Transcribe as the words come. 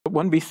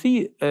When we see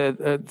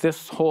this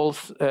whole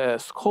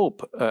scope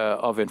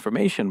of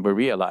information, we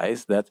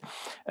realize that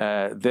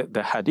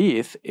the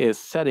hadith is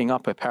setting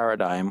up a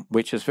paradigm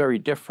which is very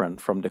different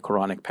from the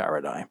Quranic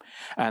paradigm.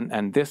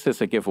 And this is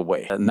a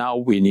giveaway. Now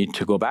we need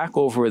to go back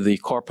over the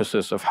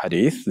corpuses of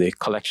hadith, the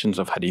collections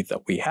of hadith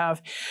that we have,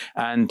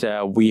 and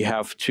we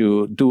have to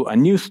do a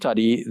new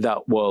study that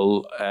will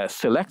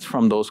select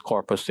from those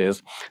corpuses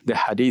the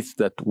hadith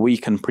that we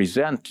can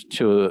present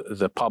to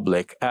the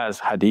public as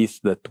hadith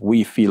that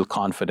we feel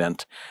confident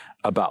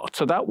about.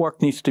 So that work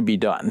needs to be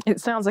done. It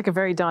sounds like a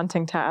very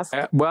daunting task.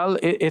 Well,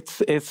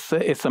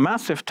 it's a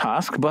massive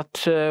task, but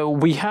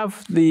we have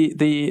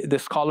the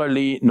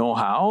scholarly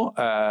know-how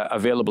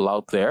available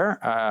out there.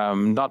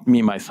 Not me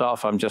myself,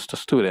 I'm just a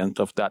student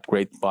of that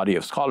great body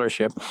of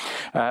scholarship.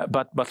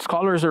 But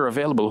scholars are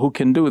available who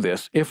can do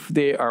this if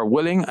they are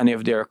willing and if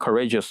they are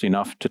courageous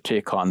enough to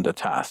take on the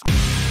task.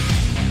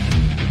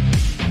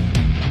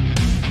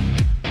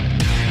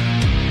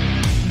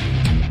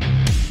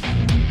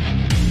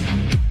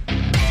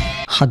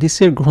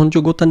 হাদিসের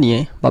গ্রহণযোগ্যতা নিয়ে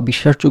বা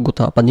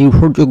বিশ্বাসযোগ্যতা বা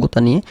নির্ভরযোগ্যতা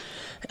নিয়ে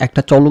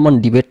একটা চলমান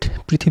ডিবেট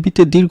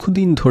পৃথিবীতে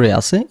দীর্ঘদিন ধরে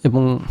আছে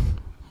এবং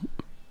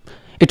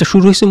এটা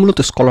শুরু হয়েছে মূলত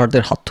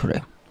স্কলারদের হাত ধরে।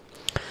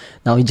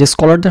 না, ওই যে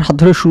স্কলারদের হাত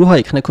ধরে শুরু হয়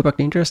এখানে খুব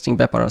একটা ইন্টারেস্টিং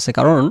ব্যাপার আছে,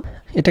 কারণ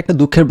এটা একটা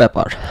দুঃখের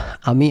ব্যাপার।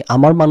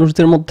 আমার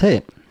মানুষদের মধ্যে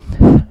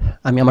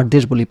আমি আমার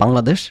দেশ বলি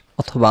বাংলাদেশ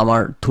অথবা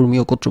আমার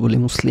ধর্মীয় গোত্র বলি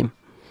মুসলিম,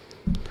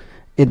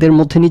 এদের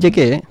মধ্যে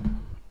নিজেকে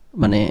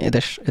মানে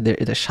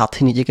এদের সাথে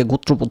নিজেকে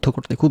গোত্রবদ্ধ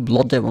করতে খুব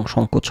লজ্জা এবং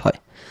সংকোচ হয়।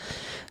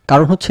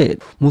 কারণ হচ্ছে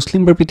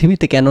মুসলিমরা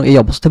পৃথিবীতে কেন এই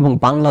অবস্থা এবং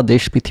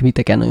বাংলাদেশ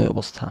পৃথিবীতে কেন এই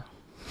অবস্থা,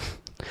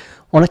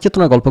 অনেক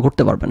চেতনা গল্প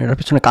করতে পারবেন, এটার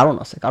পিছনে কারণ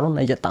আছে, কারণ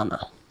নাই যে তা না।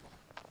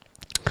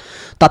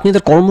 তা আপনি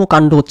এদের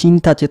কর্মকাণ্ড,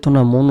 চিন্তা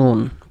চেতনা, মনন,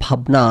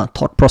 ভাবনা,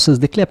 থট প্রসেস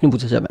দেখলে আপনি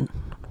বুঝে যাবেন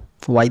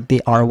why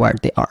they are where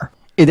they are।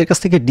 এদের কাছ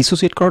থেকে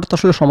ডিসোসিয়েট করাটা তো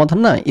আসলে সমাধান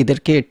না,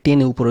 এদেরকে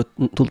টেনে উপরে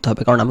তুলতে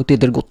হবে, কারণ আমি তো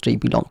এদের গোত্রেই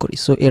বিলং করি।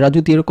 সো এরা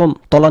যদি এরকম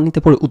তলানিতে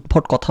পড়ে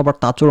উদ্ভট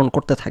কথাবার্তা আচরণ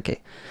করতে থাকে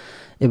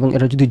এবং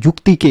এরা যদি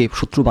যুক্তিকে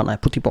শত্রু বানায়,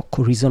 প্রতিপক্ষ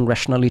রিজন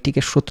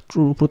র্যাশনালিটিকে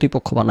শত্রু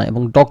প্রতিপক্ষ বানায়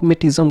এবং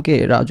ডগমেটিজমকে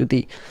এরা যদি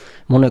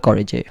মনে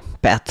করে যে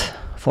প্যাথ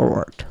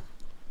ফরওয়ার্ড।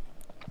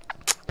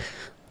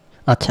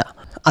 আচ্ছা,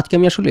 আজকে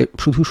আমি আসলে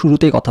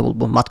শুরুতেই কথা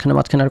বলবো,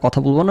 মাঝখানে আর কথা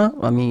বলবো না।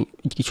 আমি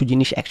কিছু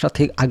জিনিস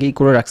একসাথে আগেই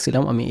করে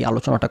রাখছিলাম, আমি এই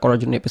আলোচনাটা করার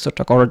জন্য,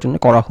 এপিসোডটা করার জন্য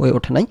করা হয়ে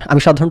ওঠে নাই।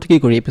 আমি সাধারণত কী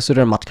করি,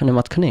 এপিসোডের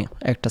মাঝখানে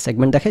একটা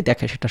সেগমেন্ট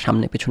দেখাই সেটা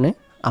সামনে পেছনে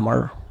আমার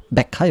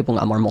ব্যাখ্যা এবং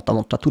আমার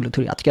মতামতটা তুলে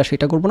ধরি। আজকে আর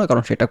সেটা করবো না,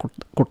 কারণ সেটা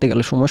করতে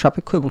গেলে সময়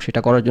সাপেক্ষ এবং সেটা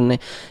করার জন্য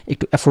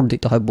একটু এফোর্ট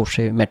দিতে হয়,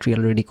 বসে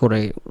ম্যাটেরিয়াল রেডি করে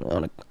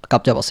অনেক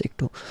কাপজাপ আছে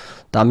একটু।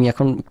 তা আমি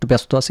এখন একটু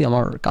ব্যস্ত আছি,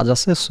 আমার কাজ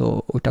আছে, সো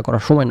ওইটা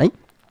করার সময় নাই।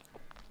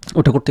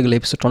 ওটা করতে গেলে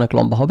এপিসোডটা অনেক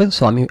লম্বা হবে।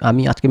 সো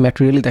আমি আজকে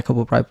ম্যাটেরিয়ালি দেখাবো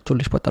প্রায়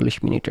 40-45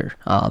 মিনিটের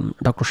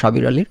ডক্টর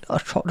সাবির আলীর।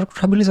 Doctor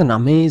Sabir is an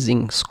amazing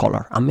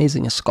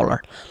scholar.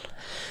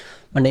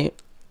 মানে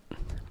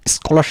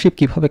স্কলারশিপ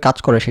কীভাবে কাজ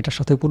করে সেটার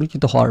সাথে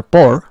পরিচিত হওয়ার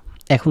পর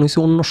এখন হচ্ছে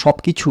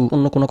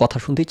অন্য কোনো কথা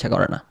শুনতে ইচ্ছা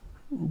করে না।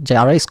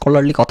 যারাই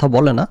স্কলারলি কথা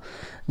বলে না,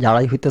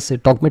 যারাই হইতেছে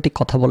ডগমেটিক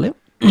কথা বলে,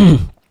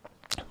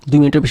 2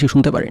 মিনিটের বেশি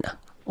শুনতে পারি না,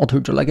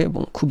 অধৈর্য লাগে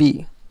এবং খুবই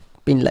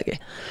পেইন লাগে।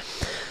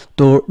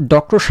 তো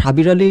ডক্টর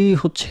সাবির আলী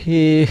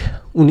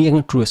উনি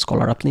একজন ট্রু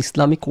স্কলার। আপনি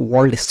ইসলামিক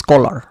ওয়ার্ল্ড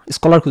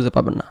স্কলার খুঁজে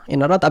পাবেন না।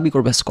 এনারা দাবি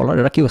করবে স্কলার,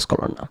 এরা কেউ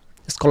স্কলার না।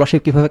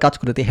 স্কলারশিপ কীভাবে কাজ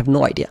করে, দে হ্যাভ নো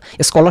আইডিয়া।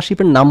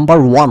 স্কলারশিপের নাম্বার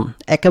 1,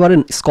 একেবারে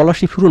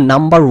স্কলারশিপ শুরু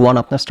নাম্বার 1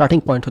 আপনার স্টার্টিং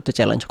পয়েন্ট হচ্ছে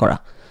চ্যালেঞ্জ করা।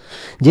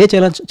 যে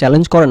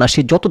চ্যালেঞ্জ করে না,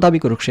 সে যত দাবি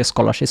করুক সে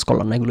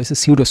স্কলার না। এগুলো হচ্ছে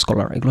সিউডো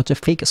স্কলার, এগুলো হচ্ছে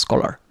ফেক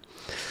স্কলার।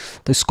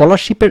 তো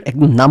স্কলারশিপের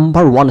একদম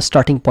নাম্বার 1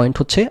 স্টার্টিং পয়েন্ট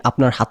হচ্ছে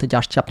আপনার হাতে যা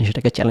আসছে আপনি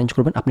সেটাকে চ্যালেঞ্জ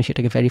করবেন, আপনি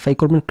সেটাকে ভেরিফাই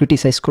করবেন,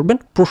 ক্রিটিসাইজ করবেন,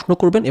 প্রশ্ন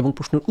করবেন এবং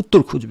প্রশ্নের উত্তর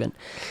খুঁজবেন।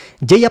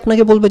 যেই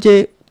আপনাকে বলবে যে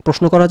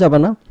প্রশ্ন করা যাবে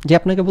না, যে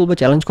আপনাকে বলবে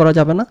চ্যালেঞ্জ করা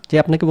যাবে না, যে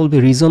আপনাকে বলবে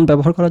রিজন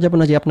ব্যবহার করা যাবে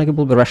না, যে আপনাকে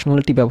বলবে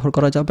র্যাশনালিটি ব্যবহার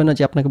করা যাবে না,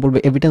 যে আপনাকে বলবে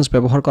এভিডেন্স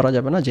ব্যবহার করা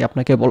যাবে না, যে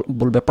আপনাকে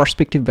বলবে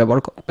পার্সপেক্টিভ ব্যবহার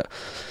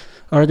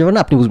করা যাবে না,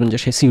 আপনি বুঝবেন যে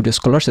সে সিউডো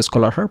স্কলার, সে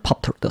স্কলার ভাব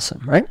ধরতেছে,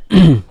 রাইট?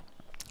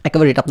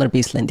 একেবারে এটা আপনার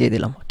বেস লাইন দিয়ে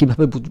দিলাম,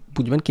 কীভাবে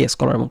বুঝবেন কে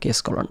স্কলার এবং কে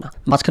স্কলার না।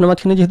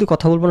 মাঝখানে যেহেতু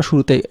কথা বলবো না,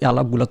 শুরুতে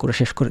আলাপগুলো করে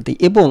শেষ করে দিই।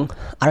 এবং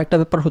আরেকটা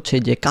ব্যাপার হচ্ছে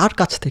যে কার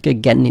কাছ থেকে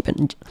জ্ঞান নেবেন,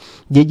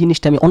 যে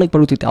জিনিসটা আমি অনেকবার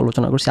অতীতে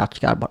আলোচনা করছি,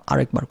 আজকে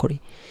আরেকবার করি।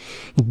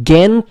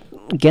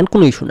 জ্ঞান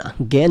কোনো ইস্যু না,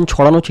 জ্ঞান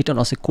ছড়ানো ছিটানো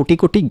আছে,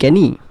 কোটি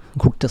জ্ঞানী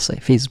ঘুরতেছে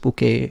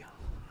ফেসবুকে,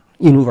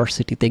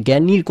 ইউনিভার্সিটিতে,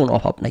 জ্ঞানীর কোনো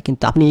অভাব নাই।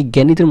 কিন্তু আপনি এই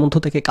জ্ঞানীদের মধ্য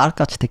থেকে কার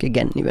কাছ থেকে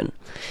জ্ঞান নেবেন?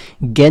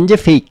 জ্ঞান যে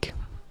ফেক,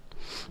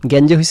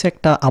 জ্ঞান যে হয়েছে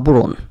একটা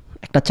আবরণ,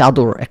 একটা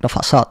চাদর, একটা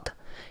ফাসাদ,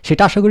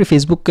 সেটা আশা করি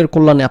ফেসবুকের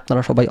কল্যাণে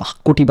আপনারা সবাই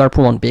কোটিবার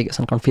প্রমাণ পেয়ে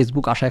গেছেন। কারণ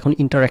ফেসবুক আসা এখন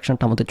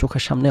ইন্টারাকশনটা আমাদের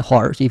চোখের সামনে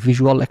হওয়ার যে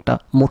ভিজুয়াল একটা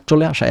মোড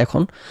চলে আসা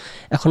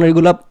এখন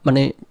এগুলা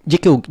মানে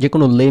যে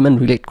কোনো লেম্যান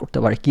রিলেট করতে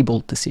পারে কি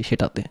বলতেছি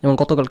সেটাতে। যেমন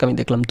গতকালকে আমি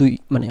দেখলাম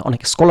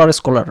অনেক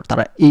স্কলার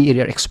তারা এই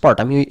এরিয়ার এক্সপার্ট,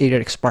 আমি ওই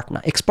এরিয়ার এক্সপার্ট না,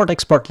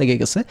 এক্সপার্ট লেগে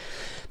গেছে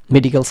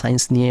মেডিকেল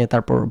সায়েন্স নিয়ে,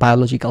 তারপর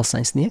বায়োলজিক্যাল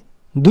সায়েন্স নিয়ে,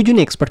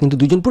 দুজনই এক্সপার্ট, কিন্তু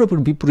দুজন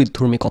পুরোপুরি বিপরীত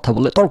ধর্মী কথা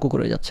বলে তর্ক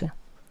করে যাচ্ছে।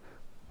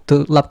 তো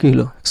লাভ কী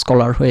হলো?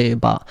 স্কলার হয়ে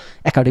বা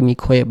একাডেমিক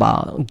হয়ে বা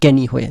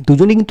জ্ঞানী হয়ে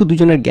দুজনেই কিন্তু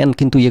দুজনের জ্ঞান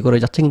কিন্তু করে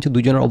যাচ্ছে, কিন্তু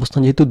দুজনের অবস্থান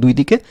যেহেতু দুই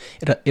দিকে,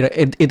 এরা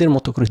এদের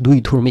মতো করে দুই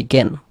ধর্মী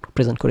জ্ঞান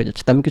প্রেজেন্ট করে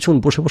যাচ্ছে। তো আমি কিছুক্ষণ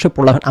বসে বসে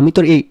পড়লাম, আমি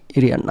তো এই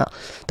এরিয়ার না,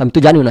 তো আমি তো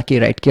জানিও না কে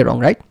রাইট কে রং,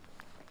 রাইট?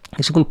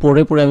 কিছুক্ষণ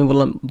পরে আমি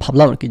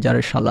ভাবলাম আর কি,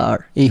 যারে শালার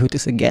এই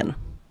হইতেছে জ্ঞান,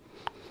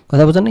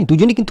 কথা বোঝা নেই।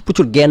 দুজনেই কিন্তু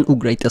প্রচুর জ্ঞান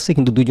উগরাইতেছে,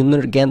 কিন্তু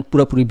দুজনের জ্ঞান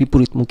পুরোপুরি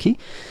বিপরীতমুখী,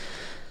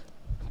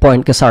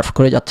 পয়েন্টকে সার্ভ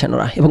করে যাচ্ছেন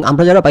ওরা, এবং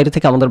আমরা যারা বাইরে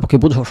থেকে আমাদের পক্ষে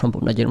বোঝাও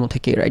সম্ভব না যে এর মধ্যে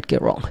কে রাইট কে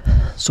রং।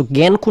 সো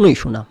জ্ঞান কোনো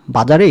ইস্যু না,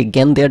 বাজারে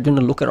জ্ঞান দেওয়ার জন্য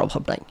লোকের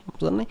অভাব নাই,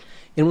 বুঝলেন না?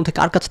 এর মধ্যে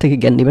কার কাছ থেকে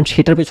জ্ঞান নেবেন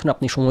সেটার পেছনে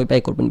আপনি সময়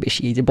ব্যয় করবেন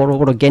বেশি। এই যে বড়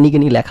বড় জ্ঞানী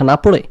লেখা না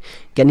পড়ে,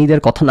 জ্ঞানীদের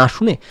কথা না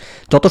শুনে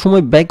যত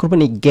সময় ব্যয় করবেন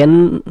এই জ্ঞান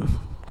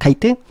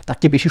খাইতে, তার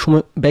চেয়ে বেশি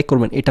সময় ব্যয়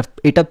করবেন এটা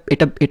এটা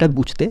এটা এটা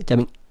বুঝতে যে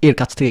আমি এর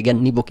কাছ থেকে জ্ঞান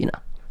নিব কিনা,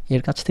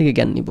 এর কাছ থেকে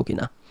জ্ঞান নিব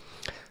কিনা।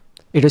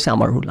 এটা হচ্ছে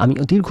আমার রুল। আমি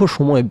দীর্ঘ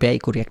সময় ব্যয়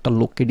করি একটা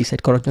লোককে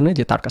ডিসাইড করার জন্য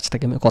যে তার কাছ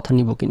থেকে আমি কথা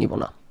নিব কি নিব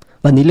না,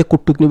 বা নিলে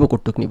কটুক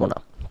নিব না।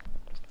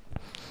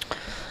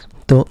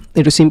 তো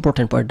এটা হচ্ছে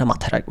ইম্পর্টেন্ট পয়েন্টটা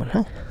মাথায় রাখবেন।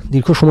 হ্যাঁ,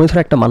 দীর্ঘ সময়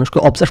ধরে একটা মানুষকে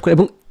অবজার্ভ করে,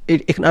 এবং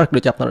এখানে আরেকটা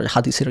হচ্ছে আপনারা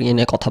হাদিসের ইয়ে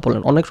নিয়ে কথা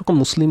বলেন, অনেক রকম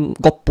মুসলিম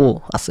গপ্প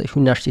আছে,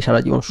 শুনে আসছি, সারা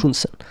জীবন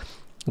শুনছেন।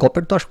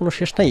 গপের তো আর কোনো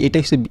শেষ নাই,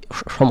 এটাই হচ্ছে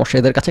সমস্যা।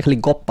 এদের কাছে খালি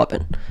গপ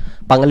পাবেন,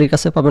 বাঙালির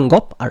কাছে পাবেন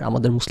গপ, আর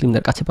আমাদের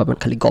মুসলিমদের কাছে পাবেন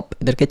খালি গপ।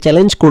 এদেরকে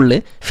চ্যালেঞ্জ করলে,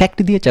 ফ্যাক্ট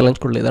দিয়ে চ্যালেঞ্জ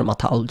করলে এদের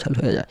মাথা আউলঝাল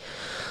হয়ে যায়।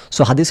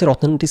 সো হাদিসের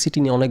অথেন্টিসিটি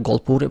নিয়ে অনেক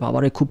গল্প, রে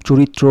বাবারে খুব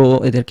চরিত্র,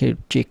 এদেরকে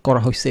চেক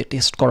করা হয়েছে,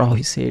 টেস্ট করা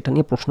হয়েছে, এটা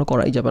নিয়ে প্রশ্ন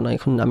করাই যাবে না।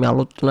 এখন আমি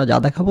আলোচনা যা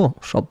দেখাবো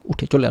সব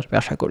উঠে চলে আসবে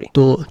আশা করি।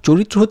 তো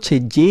চরিত্র হচ্ছে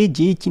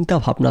যে চিন্তা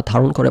ভাবনা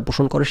ধারণ করে,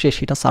 পোষণ করে, সে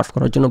সেটা সার্ভ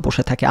করার জন্য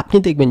বসে থাকে। আপনি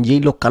দেখবেন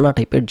যেই লোক কানা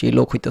টাইপের, যে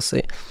লোক হইতেছে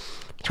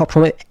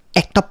সবসময়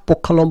একটা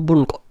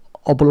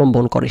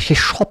অবলম্বন করে, সে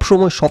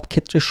সবসময় সব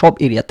ক্ষেত্রে সব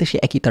এরিয়াতে সে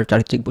একই তার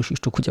চারিত্রিক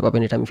বৈশিষ্ট্য খুঁজে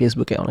পাবেন। এটা আমি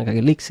ফেসবুকে অনেক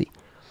আগে লিখছি।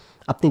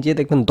 আপনি যে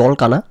দেখবেন দল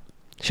কানা,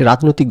 সে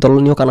রাজনৈতিক দল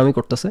নিয়েও কানামি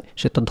করতেছে,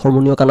 সে তার ধর্ম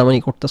নিয়েও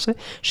কানামি করতেছে,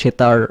 সে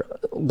তার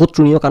গোত্র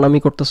নিয়েও কানামি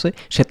করতেছে,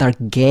 সে তার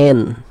জ্ঞান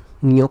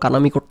নিয়েও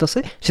কানামি করতেছে,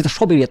 সে তার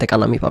সব এরিয়াতে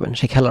কানামি পাবেন।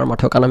 সে খেলার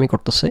মাঠেও কানামি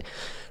করতেছে,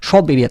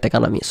 সব এরিয়াতে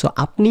কানামি। সো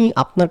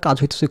আপনার কাজ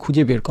হইতেছে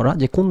খুঁজে বের করা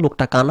যে কোন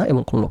লোকটা কানা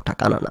এবং কোন লোকটা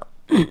কানা না,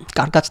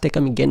 কার কাছ থেকে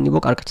আমি জ্ঞান নিব,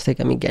 কার কাছ থেকে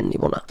আমি জ্ঞান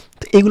নিব না।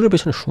 তো এগুলোর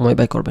পেছনে সময়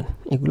ব্যয় করবেন,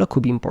 এগুলো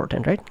খুবই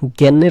ইম্পর্ট্যান্ট, রাইট?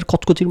 জ্ঞানের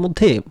কচকচির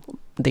মধ্যে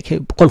দেখে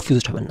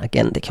কনফিউজড হবেন না,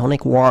 জ্ঞান দেখে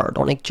অনেক ওয়ার্ড,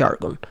 অনেক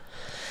জার্গন।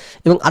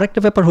 এবং আরেকটা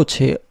ব্যাপার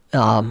হচ্ছে,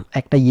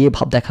 একটা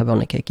ভাব দেখাবে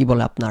অনেকে, কি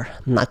বলে, আপনার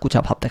নাকুচা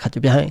ভাব দেখাচ্ছে,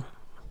 হ্যাঁ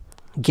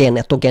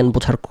জ্ঞান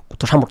বোঝার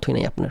তো সামর্থ্যই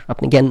নেই আপনার,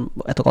 আপনি জ্ঞান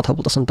এত কথা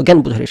বলতেছেন তো জ্ঞান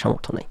বোঝারই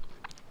সামর্থ্য নেই,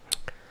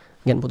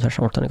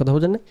 কথা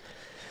বোঝেন না।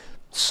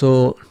 সো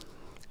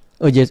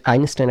ওই যে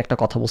আইনস্টাইন একটা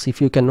কথা বলছে, if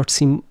you can not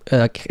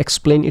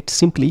explain it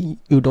simply,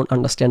 you don't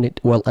understand it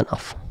well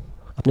enough.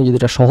 আপনি যদি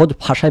এটা সহজ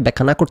ভাষায়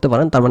ব্যাখ্যা না করতে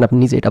পারেন, তার মানে আপনি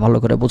নিজে এটা ভালো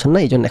করে বোঝেন না।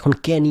 এই জন্য এখন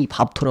জ্ঞানী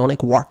ভাব ধরে অনেক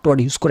ওয়ার্ড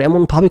ইউজ করে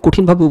এমনভাবে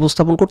কঠিনভাবে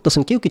উপস্থাপন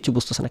করতেছেন, কেউ কিছু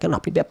বুঝতেছে না। কেন?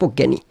 আপনি ব্যাপক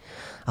জ্ঞানী,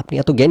 আপনি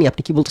এত জ্ঞানী,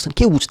 আপনি কি বলতেছেন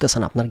কেউ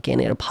বুঝতেছেন আপনার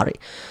জ্ঞানের ভারে।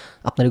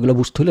 আপনার এগুলো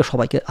বুঝতে হলে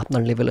সবাইকে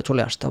আপনার লেভেলে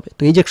চলে আসতে হবে।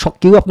 তো এই যে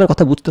কেউ আপনার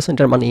কথা বুঝতেছেন,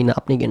 এটার মানে এই না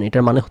আপনি জ্ঞানী,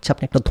 এটার মানে হচ্ছে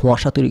আপনি একটা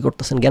ধোঁয়াশা তৈরি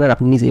করতেছেন জ্ঞানের,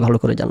 আপনি নিজেই ভালো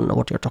করে জানেন না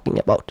what you are talking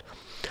about.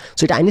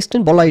 So এটা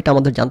আইনস্টাইন বলা, এটা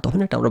আমাদের জানতে হবে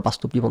না, এটা আমরা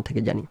বাস্তব জীবন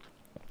থেকে জানি।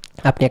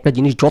 আপনি একটা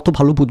জিনিস যত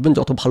ভালো বুঝবেন,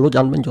 যত ভালো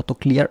জানবেন, যত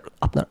ক্লিয়ার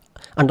আপনার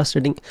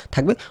আন্ডারস্ট্যান্ডিং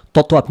থাকবে,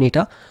 তত আপনি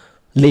এটা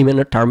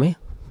লেম্যানের টার্মে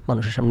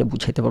মানুষের সামনে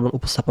বুঝাইতে পারবেন,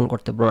 উপস্থাপন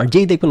করতে পারবেন। আর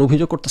যেই দেখবেন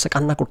অভিযোগ করতেছে,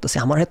 কান্না করতেছে,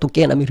 আমার এত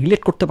জ্ঞান, আমি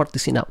রিলেট করতে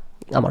পারতেছি না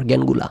আমার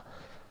জ্ঞানগুলা,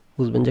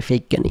 বুঝবেন যে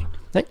ফেক জ্ঞানী,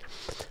 তাই।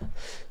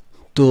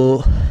 তো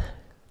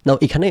নাও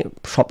এখানে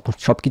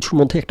সব কিছুর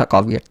মধ্যে একটা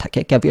ক্যাভিয়েট থাকে।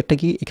 ক্যাভিয়েটটা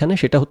কি এখানে?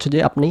 সেটা হচ্ছে যে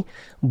আপনি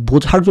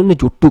বোঝার জন্য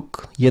যতটুক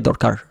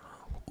দরকার,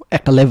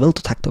 একটা লেভেল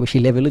তো থাকতে হবে।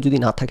 সেই লেভেলে যদি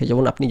না থাকে,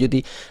 যেমন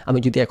আমি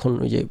যদি এখন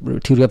ওই যে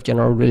থিওরি অফ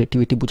জেনারেল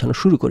রিলেটিভিটি বোঝানো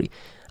শুরু করি,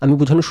 আমি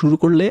বোঝানো শুরু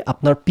করলে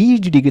আপনার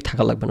পিএইচডি ডিগ্রি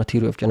থাকা লাগবে না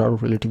থিওরি অফ জেনারেল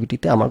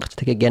রিলেটিভিটিতে আমার কাছ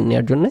থেকে জ্ঞান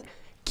নেওয়ার জন্য,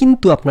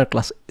 কিন্তু আপনার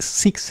ক্লাস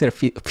 6-এর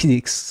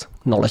ফিজিক্স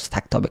নলেজ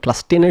থাকতে হবে। ক্লাস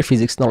 10-এর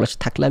ফিজিক্স নলেজ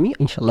থাকলে আমি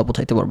ইনশাল্লাহ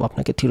বোঝাইতে পারবো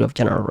আপনাকে থিওরি অফ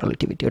জেনারেল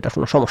রিলেটিভিটি, এটা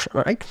কোনো সমস্যা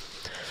না, রাইট?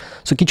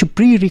 সো কিছু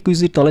প্রি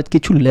রিকুইজিট নলেজ,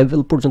 কিছু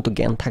লেভেল পর্যন্ত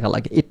জ্ঞান থাকা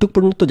লাগে। এটুক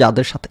পর্যন্ত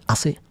যাদের সাথে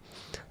আছে,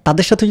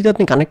 তাদের সাথে যদি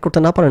আপনি কানেক্ট করতে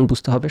না পারেন,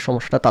 বুঝতে হবে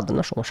সমস্যাটা তাদের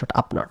না, সমস্যাটা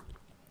আপনার।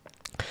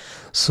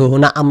 সো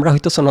না, আমরা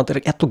হয়তো আমাদের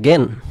এত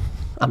জ্ঞান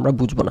আমরা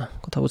বুঝবো না,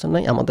 কথা বোঝেন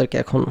নাই। আমাদেরকে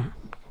এখন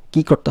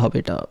কি করতে হবে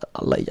এটা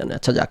আল্লাহই জানে।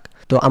 আচ্ছা যাক,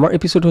 তো আমার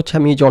এপিসোড হচ্ছে,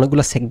 আমি যে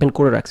অনেকগুলো সেগমেন্ট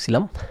করে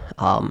রাখছিলাম,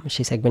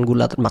 সেই সেগমেন্টগুলো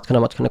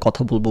মাঝখানে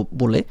কথা বলবো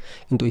বলে,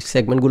 কিন্তু এই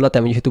সেগমেন্টগুলোতে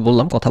আমি যেহেতু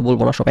বললাম কথা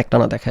বলবো না, সব একটা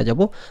না দেখা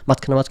যাবো,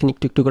 মাঝখানে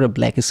একটু করে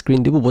ব্ল্যাক স্ক্রিন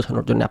দিব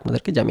বোঝানোর জন্য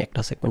আপনাদেরকে যে আমি একটা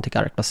সেগমেন্ট থেকে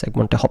আরেকটা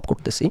সেগমেন্টে হপ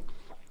করতেছি।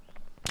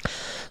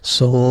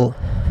 সো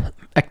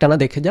একটা না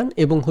দেখে যান।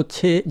 এবং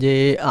হচ্ছে যে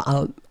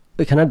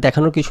এখানে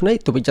দেখানোর কিছু নেই,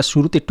 তবে যা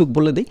শুরুতে একটু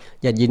বলে দিই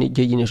যে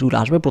যে জিনিসগুলো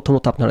আসবে,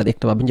 প্রথমত আপনারা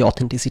দেখতে পাবেন যে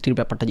অথেন্টিসিটির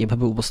ব্যাপারটা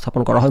যেভাবে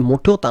উপস্থাপন করা হয়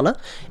মোটেও তা না,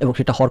 এবং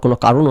সেটা হওয়ার কোনো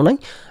কারণও নাই।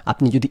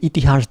 আপনি যদি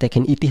ইতিহাস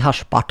দেখেন, ইতিহাস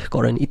পাঠ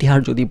করেন, ইতিহাস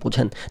যদি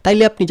বোঝেন,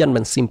 তাইলে আপনি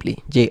জানবেন সিম্পলি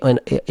যে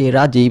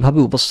এরা যেইভাবে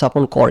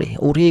উপস্থাপন করে,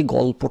 ওরে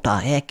গল্পটা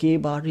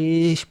একেবারে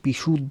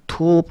বিশুদ্ধ,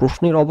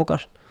 প্রশ্নের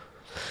অবকাশ,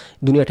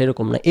 দুনিয়াটা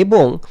এরকম না।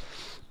 এবং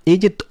এই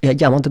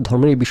যে আমাদের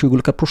ধর্মের এই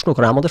বিষয়গুলোকে প্রশ্ন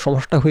করা, আমাদের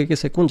সমস্যাটা হয়ে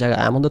গেছে কোন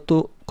জায়গায়, আমাদের তো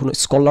কোনো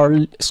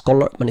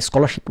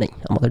স্কলারশিপ নেই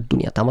আমাদের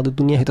দুনিয়াতে। আমাদের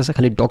দুনিয়া হইতেছে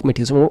খালি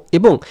ডগমেটিজম,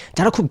 এবং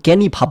যারা খুব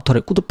জ্ঞানী ভাব ধরে,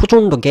 কিন্তু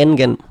প্রচণ্ড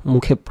জ্ঞান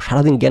মুখে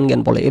সারাদিন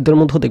জ্ঞান বলে, এদের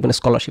মধ্যেও দেখবেন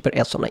স্কলারশিপের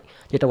এসও নাই।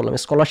 যেটা বললাম,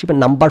 স্কলারশিপের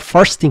নাম্বার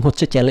ফার্স্ট থিং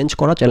হচ্ছে চ্যালেঞ্জ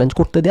করা, চ্যালেঞ্জ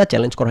করতে দেওয়া,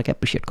 চ্যালেঞ্জ করাকে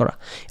অ্যাপ্রিসিয়েট করা।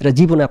 এটা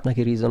জীবনে আপনাকে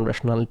রিজন,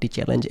 রেশনালিটি,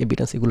 চ্যালেঞ্জ,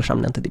 এভিডেন্স এগুলো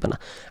সামনে আনতে দিবে না।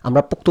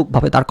 আমরা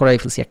পোক্তভাবে দাঁড় করাই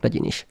ফেলছি একটা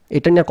জিনিস,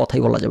 এটা নিয়ে আর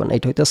কথাই বলা যাবে না।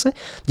 এটা হইতেছে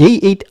যেই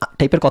এই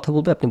টাইপের কথা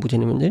বলবে আপনি বুঝে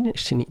নেবেন যে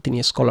তিনি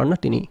স্কলার না,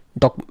 তিনি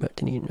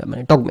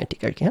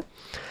ডগমেটিক আর কি। হ্যাঁ,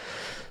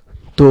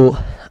 তো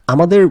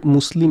আমাদের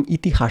মুসলিম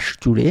ইতিহাস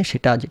জুড়ে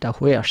যেটা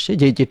হয়ে আসছে,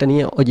 যেটা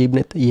নিয়ে ওই যে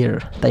ইবনে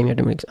তাইমিয়ার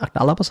একটা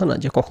আলাপ আছে না,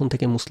 যে কখন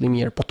থেকে মুসলিম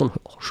পতন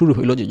শুরু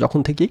হইলো, যে যখন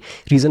থেকে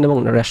রিজন এবং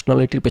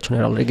রেশনালিটির পেছনে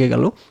লেগে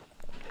গেল।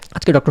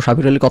 আজকে ডক্টর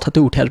সাবির আলীর কথাতে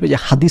উঠে আসবে যে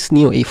হাদিস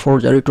নিয়েও এই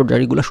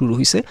ফোরজারিগুলো শুরু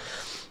হয়েছে।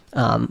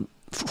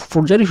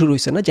 ফোরজারি শুরু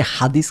হয়েছে না, যে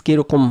হাদিসকে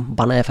এরকম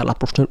বানায় ফেলা,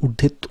 প্রশ্নের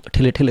ঊর্ধ্বে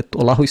ঠেলে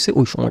তোলা হয়েছে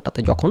ওই সময়টাতে,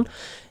 যখন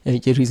এই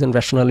যে রিজন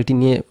রেশনালিটি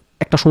নিয়ে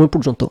একটা সময়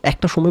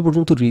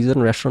পর্যন্ত রিজন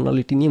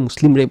রেশনালিটি নিয়ে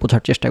মুসলিমরাই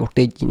বোঝার চেষ্টা করতে,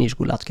 এই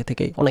জিনিসগুলো আজকে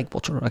থেকে অনেক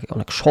বছর আগে,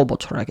 অনেক 100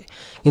 বছর আগে।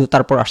 কিন্তু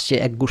তারপর আসছে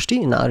এক গোষ্ঠী,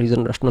 না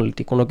রিজন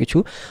রেশনালিটি কোনো কিছু।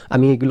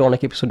 আমি এগুলো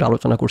অনেক এপিসোডে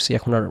আলোচনা করছি,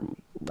 এখন আর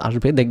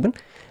আসবে দেখবেন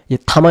যে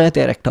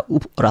থামায়াতের একটা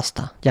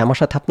রাস্তা, যে আমার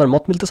সাথে আপনার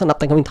মত মিলতেছে না,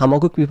 আপনাকে আমি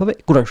থামাবো কীভাবে?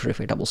 কোরআন শরীফ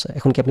এটা বলছে।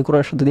 এখন কি আপনি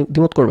কোরআনের সাথে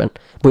দ্বিমত করবেন?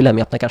 বললে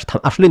আমি আপনাকে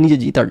আসলে নিজে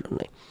জিতার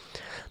জন্যে।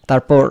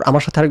 তারপর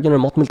আমার সাথে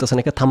আরেকজনের মত মিলতেছে না,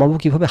 একে থামাবো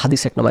কীভাবে?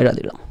 হাদিস একটা মাইরা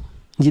দিলাম,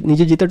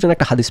 নিজে জিতার জন্য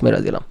একটা হাদিস মেরা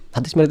দিলাম।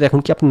 হাদিস মেরাতে এখন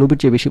কি আপনি নবীর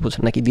চেয়ে বেশি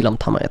বোঝেন নাকি? দিলাম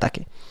থামায়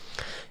তাকে।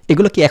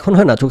 এগুলো কি এখন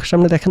হয় না? চোখের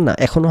সামনে দেখেন না?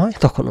 এখনও হয়,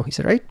 তখনও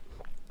হয়েছে, রাইট?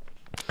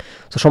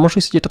 তো সমস্যা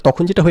হচ্ছে যেটা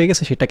তখন যেটা হয়ে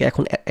গেছে, সেটাকে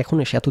এখন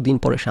এসে এতদিন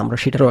পরে আমরা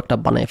সেটারও একটা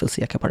বানায় ফেলছি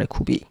একেবারে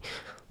খুবই।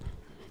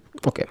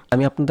 ওকে,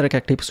 আমি আপনাদেরকে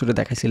একটা এপিসোডে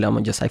দেখাইছিলাম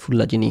যে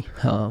সাইফুল্লাহ, যিনি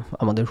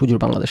আমাদের হুজুর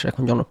বাংলাদেশের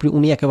এখন জনপ্রিয়,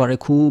 উনি একেবারে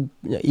খুব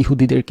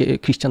ইহুদিদেরকে,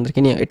 খ্রিস্টানদেরকে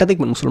নিয়ে, এটা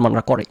দেখবেন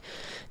মুসলমানরা করে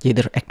যে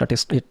এদের একটা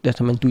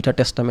টেস্টামেন্ট, 2টা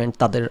টেস্টামেন্ট,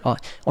 তাদের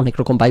অনেক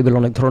রকম বাইবেল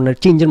অনেক ধরনের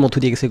চেঞ্জের মধ্যে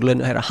দিয়ে গেছে, এগুলো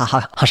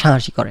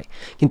হাসাহাসি করে।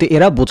 কিন্তু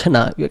এরা বোঝে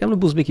না, কেমন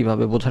বুঝবে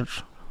কীভাবে বোঝার?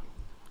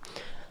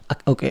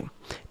 ওকে,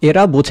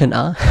 এরা বোঝে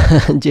না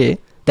যে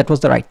that was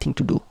the right thing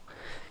to do.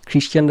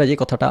 খ্রিস্টানরা, যে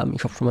কথাটা আমি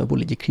সবসময়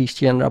বলি, যে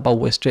খ্রিস্টানরা বা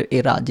ওয়েস্টের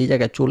এরা যে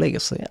জায়গায় চলে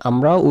গেছে,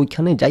 আমরা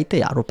ওইখানে যাইতে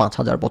আরও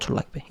 5000 বছর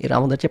লাগবে। এরা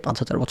আমাদের চেয়ে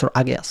 5000 বছর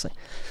আগে আছে।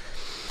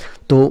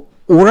 তো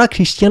ওরা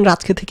খ্রিস্টানরা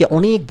আজকে থেকে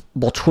অনেক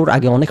বছর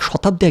আগে, অনেক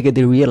শতাব্দী আগে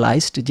দে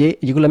রিয়েলাইজড, যে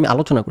যেগুলো আমি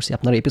আলোচনা করছি,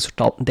 আপনার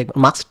এপিসোডটা দেখবেন,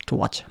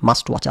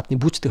 মাস্ট ওয়াচ। আপনি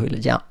বুঝতে হইলে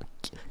যে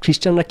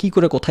খ্রিস্টানরা কী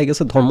করে কোথায়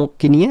গেছে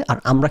ধর্মকে নিয়ে, আর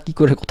আমরা কি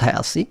করে কোথায়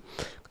আসি,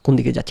 কোন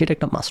দিকে যাচ্ছে, এটা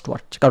একটা মাস্ট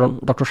ওয়াচ। কারণ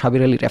ডক্টর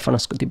সাবির আলী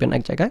রেফারেন্স দিবেন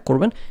এক জায়গায়,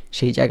 করবেন,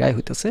 সেই জায়গায়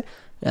হইতেছে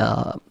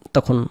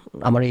তখন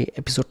আমার এই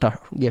এপিসোডটা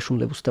গিয়ে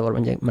শুনলে বুঝতে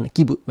পারবেন যে মানে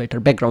কী,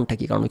 এটার ব্যাকগ্রাউন্ডটা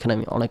কী, কারণ ওইখানে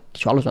আমি অনেক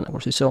কিছু আলোচনা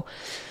করছি। সো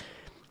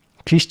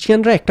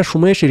খ্রিস্টিয়ানরা একটা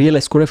সময় এসে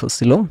রিয়েলাইজ করে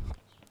ফেলছিল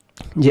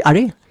যে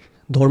আরে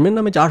ধর্মের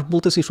নামে যা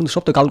বলতেছি শুনতে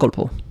সব তো গালগল্প,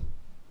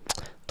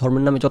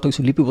 ধর্মের নামে যত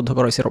কিছু লিপিবদ্ধ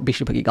করা হয়েছে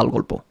বেশিরভাগই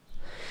গালগল্প।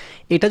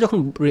 এটা যখন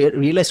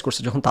রিয়েলাইজ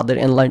করছে, যখন তাদের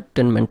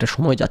এনলাইটেনমেন্টের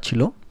সময়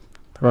যাচ্ছিল,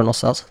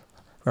 রেনেসাঁস,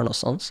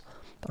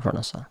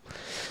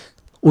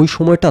 ওই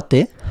সময়টাতে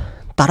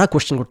তারা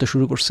কোয়েশ্চেন করতে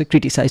শুরু করছে,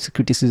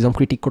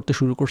 ক্রিটিক করতে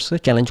শুরু করছে,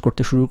 চ্যালেঞ্জ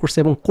করতে শুরু করছে,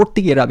 এবং করতে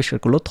গিয়ে এরা আবিষ্কার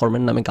করলো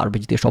ধর্মের নামে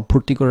গার্বেজ দিয়ে সব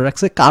ভর্তি করে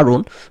রাখছে। কারণ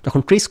যখন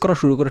ট্রেস করা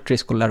শুরু করে,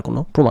 ট্রেস করলে আর কোনো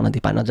প্রমাণাদি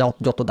পায় না,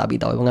 যত দাবি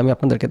দাও। এবং আমি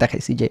আপনাদেরকে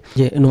দেখাইছি যে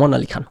নোমান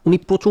আলী খান, উনি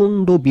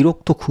প্রচণ্ড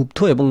বিরক্ত, ক্ষুব্ধ,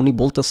 এবং উনি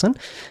বলতেছেন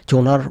যে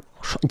ওনার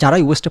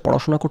যারাই ওয়েস্টে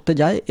পড়াশোনা করতে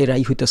যায়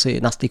এরাই হইতেছে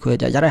নাস্তিক হয়ে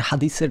যায়, যারা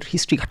হাদিসের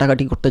হিস্ট্রি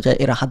ঘাটাঘাটি করতে যায়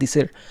এরা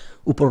হাদিসের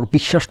উপর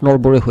বিশ্বাস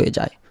নড়বড়ে হয়ে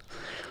যায়।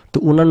 তো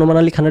ওনার নোমান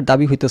আলী খানের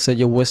দাবি হইতেছে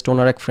যে ওয়েস্ট,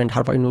 ওনার এক ফ্রেন্ড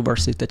হার্ভার্ড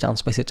ইউনিভার্সিটিতে চান্স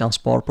পাইছে, চান্স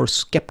পাওয়ার পর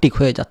স্কেপটিক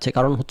হয়ে যাচ্ছে।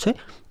 কারণ হচ্ছে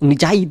উনি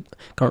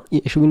কারণ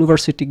এসব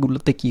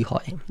ইউনিভার্সিটিগুলোতে কী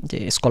হয়, যে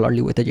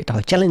স্কলারলি ওয়েতে যেটা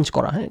হয়, চ্যালেঞ্জ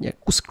করা, হ্যাঁ, যে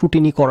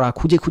স্ক্রুটিনি করা,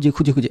 খুঁজে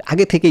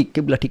আগে থেকেই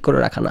কিবলা ঠিক করে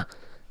রাখা না।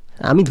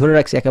 আমি ধরে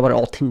রাখছি একেবারে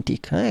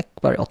অথেন্টিক, হ্যাঁ,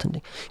 একবারে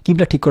অথেন্টিক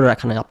কিবলা ঠিক করে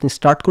রাখা না। আপনি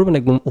স্টার্ট করবেন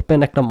একদম ওপেন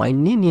একটা মাইন্ড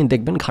নিয়ে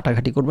দেখবেন,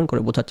 ঘাটাঘাটি করবেন,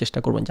 করে বোঝার চেষ্টা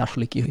করবেন যে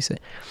আসলে কী হয়েছে।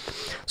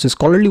 সো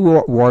স্কলারলি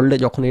ওয়ার্ল্ডে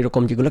যখন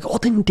এরকম যেগুলোকে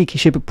অথেন্টিক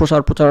হিসেবে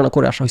প্রচারণা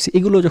করে আসা হয়েছে,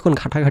 এগুলো যখন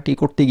ঘাটাঘাটি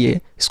করতে গিয়ে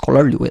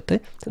স্কলারলি ওয়েতে,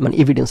 মানে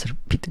এভিডেন্সের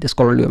ভিত্তিতে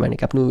স্কলারলি ওয়ে, মানে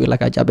কি আপনি ওই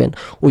এলাকায় যাবেন,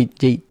 ওই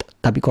যেই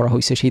দাবি করা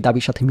হয়েছে সেই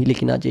দাবির সাথে মিলে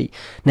কিনা, যেই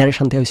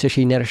ন্যারেশন দেওয়া হয়েছে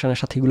সেই ন্যারেশনের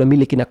সাথে এগুলো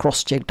মিলে কিনা, ক্রস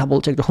চেক, ডাবল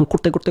চেক যখন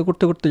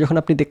করতে যখন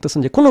আপনি দেখতেছেন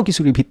যে কোনো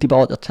কিছুরই ভিত্তি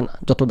পাওয়া যাচ্ছে না,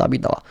 যত দাবি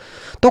দেওয়া,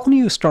 তখন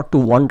you start two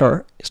wonder,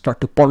 start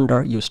two ponder,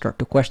 you start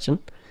two question,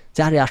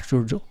 যে আরে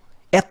আশ্চর্য,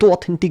 এত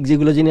অথেন্টিক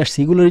যেগুলো জেনে আসছে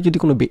এগুলোর যদি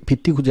কোনো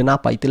ভিত্তি খুঁজে না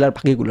পাই, তাহলে আর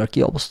বাকিগুলোর কী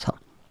অবস্থা।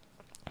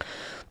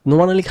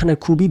 নোমান আলী খানের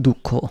খুবই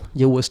দুঃখ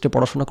যে ওয়েস্টে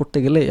পড়াশোনা করতে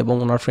গেলে এবং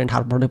ওনার ফ্রেন্ড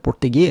হার্ভার্ডে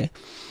পড়তে গিয়ে,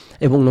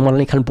 এবং নোমান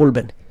আলী খান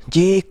বলবেন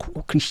যে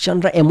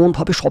খ্রিস্টানরা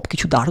এমনভাবে সব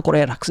কিছু দাঁড়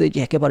করায় রাখছে যে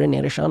একেবারে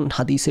ন্যারেশন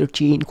হাদিসের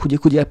চেইন খুঁজে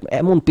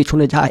এমন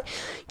পেছনে যায়,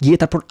 গিয়ে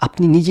তারপর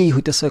আপনি নিজেই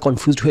হইতেছে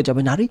কনফিউজড হয়ে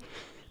যাবেন, আরে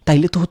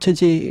তাইলে তো হচ্ছে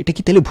যে এটা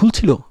কি তাহলে ভুল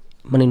ছিল।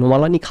 মানে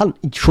নোমান আলী খান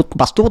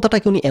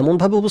বাস্তবতাটাকে উনি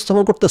এমনভাবে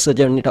উপস্থাপন করতেছে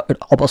যে এটা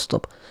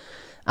অবাস্তব।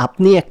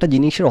 আপনি একটা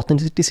জিনিসের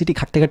অথেন্টিসিটি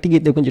ঘাটতে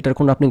গিয়ে দেখবেন যেটার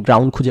কোনো আপনি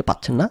গ্রাউন্ড খুঁজে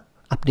পাচ্ছেন না,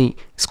 আপনি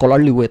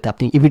স্কলারলি ওয়েতে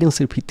আপনি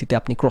এভিডেন্সের ভিত্তিতে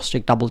আপনি ক্রস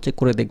চেক ডাবল চেক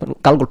করে দেখবেন।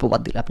 কাল গল্প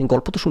বাদ দিলে আপনি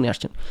গল্প তো শুনে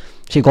আসছেন,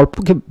 সেই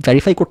গল্পকে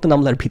ভেরিফাই করতে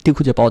নামলে আর ভিত্তি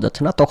খুঁজে পাওয়া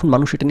যাচ্ছে না, তখন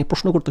মানুষ এটা নিয়ে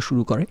প্রশ্ন করতে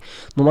শুরু করে।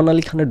 নোমান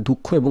আলী খানের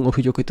দুঃখ এবং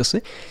অভিযোগ হইতেছে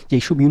যে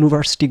এইসব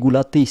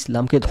ইউনিভার্সিটিগুলোতে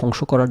ইসলামকে ধ্বংস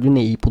করার জন্য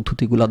এই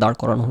পদ্ধতিগুলো দাঁড়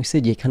করানো হয়েছে,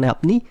 যেখানে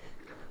আপনি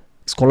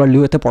স্কলারলি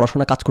ওয়েতে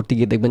পড়াশোনা কাজ করতে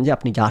গিয়ে দেখবেন যে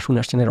আপনি যা শুনে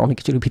আসছেন এর অনেক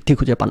কিছুর ভিত্তি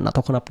খুঁজে পান না,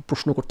 তখন আপনি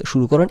প্রশ্ন করতে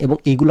শুরু করেন এবং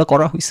এইগুলো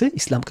করা হয়েছে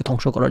ইসলামকে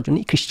ধ্বংস করার জন্য,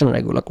 খ্রিস্টানরা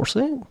এগুলো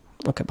করছে।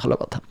 ওকে, ভালো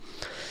কথা।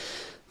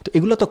 তো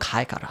এগুলো তো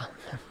খায় কারা?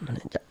 মানে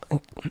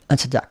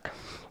আচ্ছা যাক,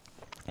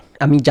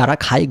 আমি যারা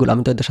খাই এগুলো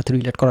আমি তো এদের সাথে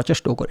রিলেট করার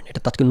চেষ্টাও করি, এটা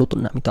তো আজকে নতুন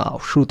না, আমি তো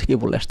শুরু থেকে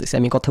বলে আসতেছি।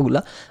 আমি কথাগুলো,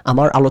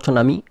 আমার আলোচনা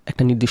আমি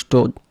একটা নির্দিষ্ট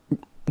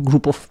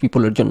গ্রুপ অফ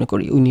পিপলের জন্য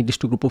করি, ওই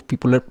নির্দিষ্ট গ্রুপ অফ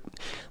পিপলের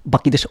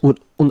বাকিদের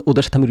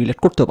ওদের সাথে আমি রিলেট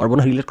করতেও পারবো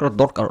না, রিলেট করার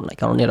দরকারও নাই,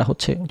 কারণ এরা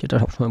হচ্ছে, যেটা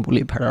সবসময়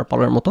বলি, ভেড়ার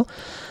পালার মতো।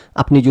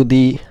 আপনি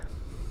যদি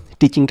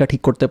টিচিংটা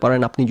ঠিক করতে পারেন,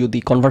 আপনি যদি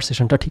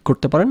কনভারসেশনটা ঠিক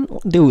করতে পারেন,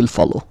 they will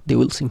follow, they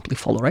will simply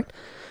follow, right?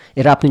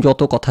 এরা আপনি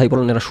যত কথাই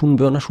বলেন এরা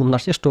শুনবেও না,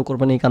 শোনার চেষ্টাও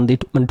করবেন, এই কান দিয়ে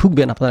মানে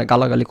ঢুকবেন আপনারা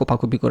গালাগালি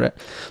কোপাকুপি করে।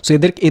 সো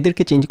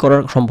এদেরকে চেঞ্জ করা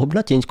সম্ভব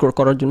না। চেঞ্জ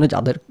করার জন্য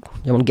যাদের,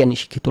 যেমন জ্ঞানী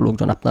শিক্ষিত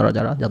লোকজন আপনারা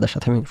যাদের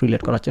সাথে আমি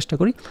রিলেট করার চেষ্টা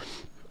করি,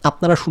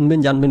 আপনারা শুনবেন,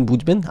 জানবেন,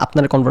 বুঝবেন,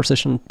 আপনারা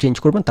কনভারসেশন চেঞ্জ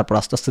করবেন, তারপর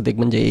আস্তে আস্তে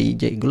দেখবেন যে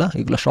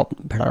এইগুলা সব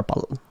ভেড়ার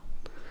পাল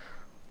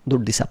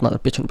দৌড় দিছে আপনাদের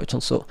পেছন।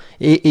 সো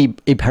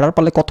এই ভেড়ার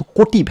পালে কত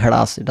কোটি ভেড়া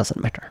আছে, doesn't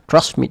matter,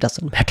 trust me,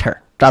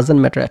 doesn't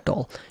matter at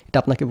all. এটা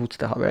আপনাকে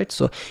বুঝতে হবে, রাইট?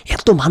 সো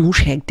এত মানুষ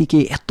একদিকে,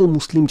 এত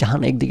মুসলিম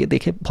জাহান একদিকে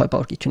দেখে ভয়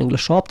পাওয়ার কিছু নেই, এগুলো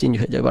সব চেঞ্জ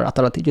হয়ে যাবে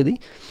রাতারাতি যদি।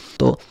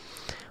 তো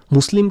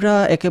মুসলিমরা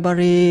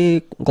একেবারে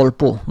গল্প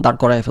দাঁড়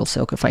করায় ফেলছে,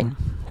 ওকে ফাইন।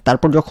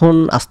 তারপর যখন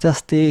আস্তে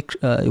আস্তে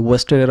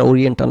ওয়েস্টের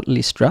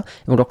ওরিয়েন্টালিস্টরা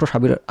এবং ডক্টর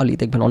সাবির আলী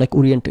দেখবেন অনেক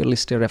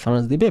ওরিয়েন্টালিস্টের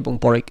রেফারেন্স দিবে এবং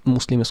পরে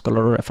মুসলিম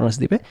স্কলারও রেফারেন্স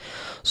দিবে।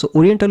 সো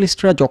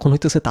ওরিয়েন্টালিস্টরা যখন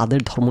হইতেছে তাদের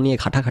ধর্ম নিয়ে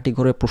ঘাটাঘাটি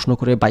করে প্রশ্ন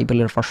করে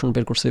বাইবেলের ভার্সন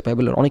বের করছে,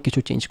 বাইবেলের অনেক কিছু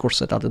চেঞ্জ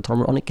করছে, তাদের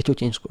ধর্মের অনেক কিছু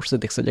চেঞ্জ করছে,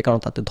 দেখছে যে কারণ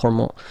তাদের ধর্ম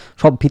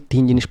সব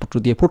ভিত্তিহীন জিনিসপত্র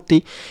দিয়ে ভর্তি,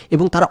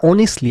 এবং তারা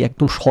অনেস্টলি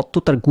একদম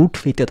সত্যতার গুড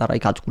ফেইথে তারা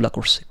এই কাজগুলো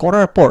করছে।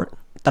 করার পর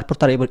তারপর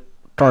তারা এবার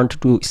টার্ন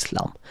টু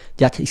ইসলাম,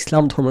 যে আচ্ছা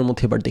ইসলাম ধর্মের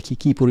মধ্যে এবার দেখি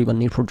কী পরিমাণ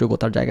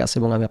নির্ভরযোগ্যতার জায়গা আছে।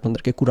 এবং আমি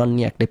আপনাদেরকে কোরআন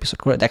নিয়ে একটা এপিসোড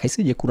করে দেখাইছি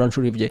যে কোরআন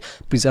শরীফ যে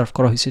প্রিজার্ভ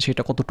করা হয়েছে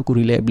সেটা কতটুকু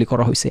রিলায়েবলি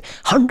করা হয়েছে,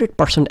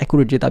 100%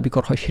 অ্যাকুরেট যে দাবি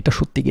করা হয় সেটা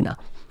সত্যি কিনা,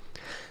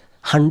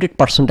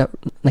 100%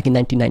 নাকি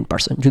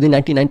 99%। যদি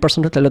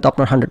 99% হয় তাহলে তো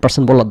আপনার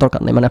 100% বলার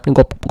দরকার নেই, মানে আপনি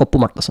গপ্প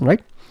মারতেছেন,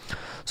 রাইট?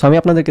 সো আমি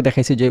আপনাদেরকে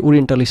দেখাইছি যে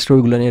ওরিয়েন্টালিস্টরা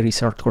ওইগুলো নিয়ে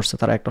রিসার্চ করছে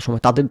তারা একটা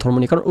সময় তাদের ধর্ম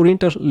নিয়ে, কারণ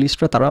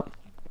ওরিয়েন্টালিস্টরা তারা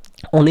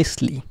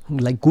অনেস্টলি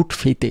লাইক গুড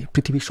ফেইথে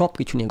পৃথিবীর সব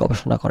কিছু নিয়ে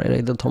গবেষণা করে,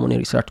 এদের ধর্ম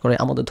নিয়ে রিসার্চ করে,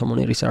 আমাদের ধর্ম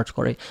নিয়ে রিসার্চ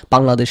করে,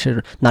 বাংলাদেশের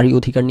নারী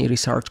অধিকার নিয়ে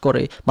রিসার্চ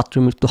করে,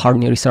 মাতৃমৃত্যু হার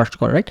নিয়ে রিসার্চ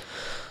করে, রাইট?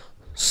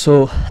 সো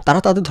তারা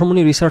তাদের ধর্ম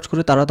নিয়ে রিসার্চ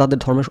করে তারা তাদের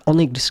ধর্মের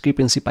অনেক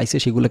ডিসক্রিপেন্সি পাইছে,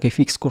 সেগুলোকে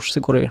ফিক্স করছে,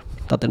 করে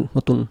তাদের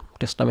নতুন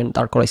টেস্টামেন্ট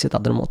দাঁড় করাইছে,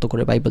 তাদের মতো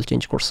করে বাইবেল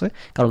চেঞ্জ করছে,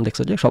 কারণ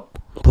দেখছে যে সব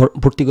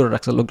ভর্তি করে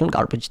রাখছে লোকজন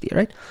গার্বেজ দিয়ে,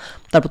 রাইট?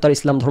 তারপর তারা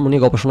ইসলাম ধর্ম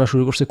নিয়ে গবেষণা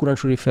শুরু করছে, কোরআন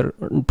শরীফের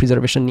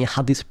প্রিজার্ভেশন নিয়ে,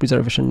 হাদিস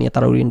প্রিজার্ভেশন নিয়ে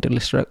তারা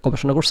ওরিয়েন্টালিস্টরা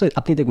গবেষণা করছে।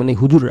 আপনি দেখবেন এই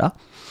হুজুররা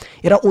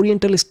এরা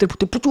ওরিয়েন্টালিস্টের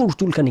প্রতি প্রচুর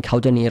চুলকানি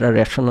খাওয়াজানি, এরা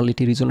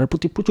র্যাশনালিটি রিজনের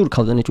প্রতি প্রচুর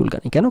খাওয়াজানি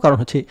চুলকানি। কেন? কারণ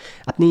হচ্ছে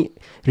আপনি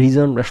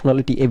রিজন,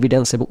 র্যাশনালিটি,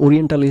 এভিডেন্স এবং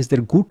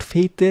ওরিয়েন্টালিস্টদের গুড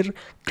ফেইথের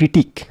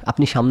ক্রিটিক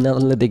আপনি সামনে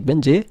আনলে দেখবেন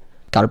যে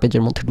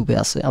গার্বেজের মধ্যে ডুবে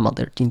আছে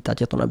আমাদের চিন্তা,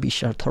 চেতনা,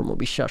 বিশ্বাস, ধর্ম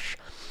বিশ্বাস।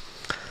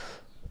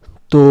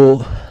 তো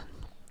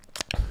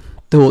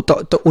তো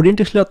তো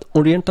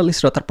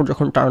ওরিয়েন্টালিস্টরা তারপর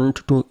যখন টার্ন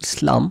টু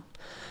ইসলাম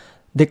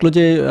দেখলো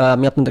যে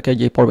আমি আপনাদেরকে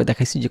যে পর্বে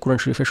দেখাইছি যে কোরআন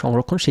শরীফের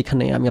সংরক্ষণ,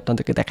 সেখানে আমি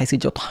আপনাদেরকে দেখাইছি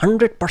যে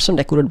 100%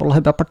 অ্যাকুরেট বলা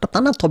হয় ব্যাপারটা তা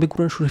না, তবে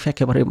কোরআন শরীফ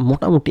একেবারে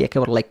মোটামুটি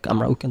একেবারে লাইক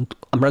আমরা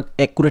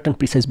অ্যাকুরেট অ্যান্ড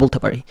প্রিসাইজ বলতে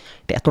পারি।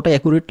 এটা এতটা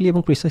অ্যাকুরেটলি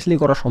এবং প্রিসাইজলি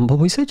করা সম্ভব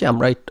হয়েছে যে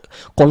আমরা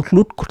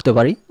কনক্লুড করতে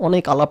পারি।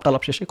 অনেক আলাপ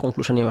টালাপ শেষে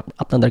কনক্লুশন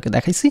আপনাদেরকে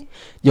দেখাইছি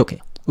যে ওকে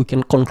উই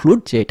ক্যান কনক্লুড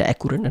যে এটা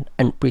accurate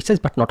and precise,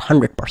 but not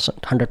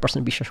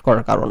 100% বিশ্বাস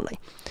করার কারণ নাই।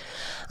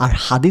 আর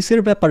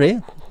হাদিসের ব্যাপারে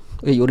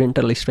এই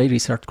ওরিয়েন্টালিস্টরাই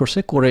রিসার্চ করছে,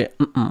 করে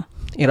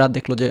এরা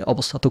দেখলো যে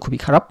অবস্থা তো খুবই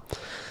খারাপ,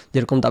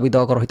 যেরকম দাবি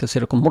দেওয়া করা হইতেছে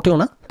এরকম মোটেও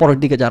না। পরের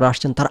দিকে যারা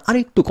আসছেন তারা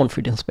আরেকটু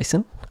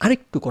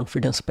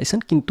কনফিডেন্স পাইছেন,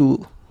 কিন্তু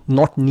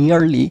not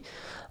nearly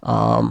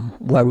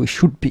war we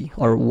should be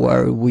or were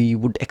we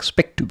would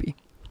expect to B.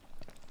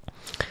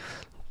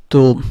 তো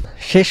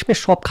শেষমেশ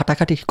সব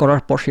খাটাখাটি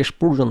করার পর শেষ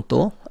পর্যন্ত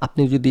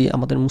আপনি যদি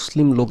আমাদের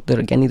মুসলিম লোকদের,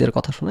 জ্ঞানীদের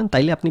কথা শোনেন,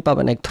 তাইলে আপনি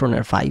পাবেন এক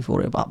ধরনের ভাইব,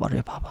 ওরে বাবা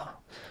রে বাবা,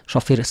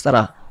 সব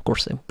ফেরেশতারা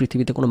করছে,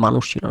 পৃথিবীতে কোনো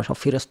মানুষ ছিল না, সব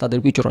ফেরেশতাদের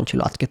বিচরণ ছিল।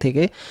 আজকে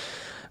থেকে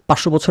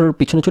 500 বছরের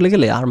পিছনে চলে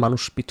গেলে আর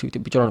মানুষ পৃথিবীতে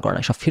বিচরণ করে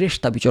না, সব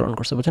ফেরেশতা বিচরণ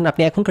করছে, বুঝছেন?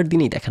 আপনি এখনকার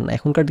দিনেই দেখেন না,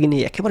 এখনকার দিনে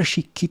একেবারে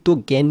শিক্ষিত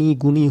জ্ঞানী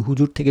গুণী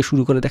হুজুর থেকে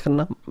শুরু করে দেখেন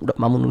না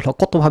মামুনুল হক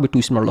কতভাবে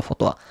টুইস্ট মারলো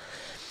ফতোয়া,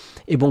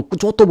 এবং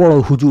যত বড়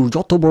হুজুর,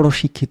 যত বড়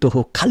শিক্ষিত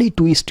হোক, খালি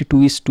টুইস্ট,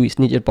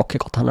 নিজের পক্ষে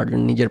কথা আনার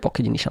জন্য, নিজের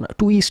পক্ষে জিনিস আনা,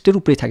 টুইস্টের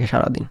উপরেই থাকে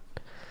সারাদিন।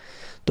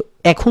 তো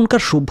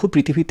এখনকার সভ্য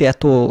পৃথিবীতে,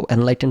 এত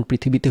এনলাইটেন্ড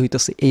পৃথিবীতে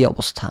হইতেছে এই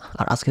অবস্থা।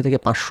 আর আজকে থেকে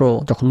 500,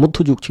 যখন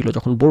মধ্যযুগ ছিল,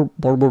 যখন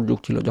বর্বর যুগ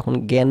ছিল, যখন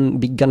জ্ঞান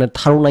বিজ্ঞানের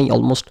ধারণাই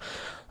অলমোস্ট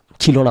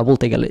ছিল না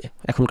বলতে গেলে,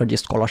 এখনকার যে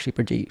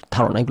স্কলারশিপের যেই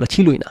ধারণা এগুলো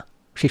ছিলই না,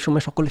 সেই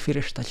সময় সকলে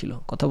ফেরেশতা ছিল,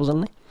 কথা বোঝেন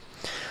নাই?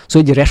 সো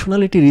এই যে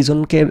র্যাশনালিটি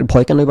রিজনকে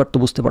ভয় কেন এবার তো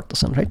বুঝতে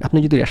পারতেছেন, রাইট? আপনি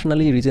যদি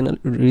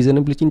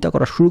রিজনেবলি চিন্তা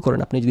করা শুরু করেন,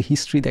 আপনি যদি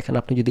হিস্ট্রি দেখেন,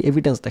 আপনি যদি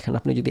এভিডেন্স দেখেন,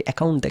 আপনি যদি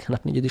অ্যাকাউন্ট দেখেন,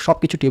 আপনি যদি সব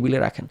কিছু টেবিলে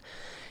রাখেন,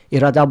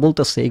 এরা যা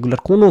বলতেছে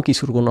এগুলোর কোনো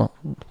কিছুর কোনো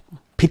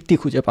ভিত্তি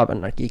খুঁজে পাবেন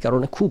না, কি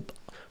কারণে খুব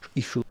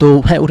ইস্যু। তো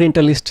হ্যাঁ,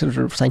 ওরিয়েন্টালিস্ট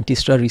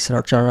সায়েন্টিস্টরা,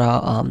 রিসার্চাররা,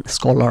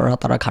 স্কলাররা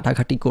তারা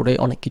ঘাটাঘাটি করে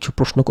অনেক কিছু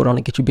প্রশ্ন করে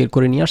অনেক কিছু বের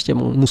করে নিয়ে আসছে,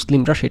 এবং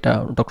মুসলিমরা সেটা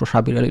ডক্টর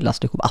সাবির আলী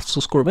লাস্টে খুব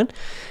আফসোস করবেন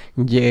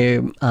যে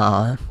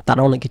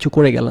তারা অনেক কিছু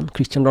করে গেলেন,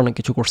 খ্রিস্টানরা অনেক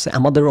কিছু করছে,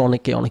 আমাদেরও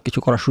অনেকে অনেক কিছু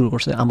করা শুরু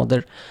করছে। আমাদের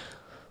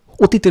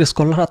অতীতের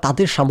স্কলাররা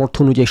তাদের সামর্থ্য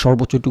অনুযায়ী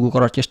সর্বোচ্চটুকু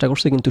করার চেষ্টা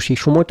করছে, কিন্তু সেই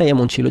সময়টাই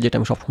এমন ছিল, যেটা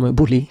আমি সবসময়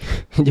বলি,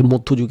 যে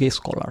মধ্যযুগে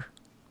স্কলার,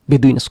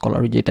 বেদুইন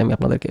স্কলার, যেটা আমি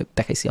আপনাদেরকে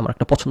দেখাইছি, আমার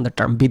একটা পছন্দের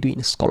টার্ম বেদুইন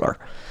স্কলার,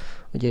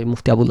 যে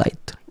মুফতি আবুল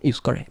লাইত ইউজ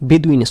করে,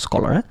 বেদুইন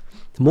স্কলার।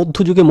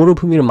 মধ্যযুগে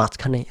মরুভূমির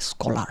মাঝখানে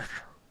স্কলার,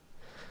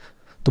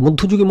 তো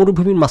মধ্যযুগে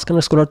মরুভূমির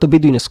মাঝখানের স্কলার তো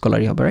বেদুইন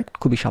স্কলারই হবে, রাইট?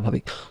 খুবই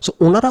স্বাভাবিক। সো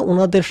ওনারা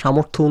ওনাদের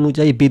সামর্থ্য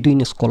অনুযায়ী বেদুইন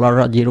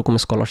স্কলাররা যেরকম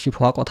স্কলারশিপ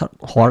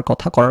হওয়ার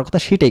কথা করার কথা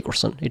সেটাই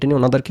করছেন। এটা নিয়ে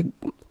ওনাদেরকে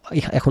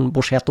এখন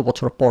বসে এত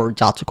বছর পর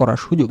জাজ করার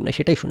সুযোগ নেই,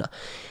 সেটাই শোনা।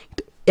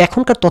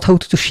 এখনকার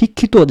তথাকথিত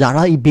শিক্ষিত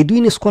যারা এই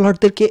বেদুইন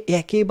স্কলারদেরকে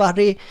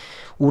একেবারে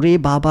ওরে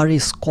বাবারে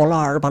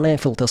স্কলার বানায়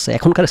ফেলতেছে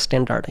এখনকার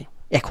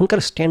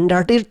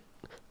স্ট্যান্ডার্ডের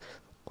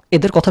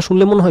এদের কথা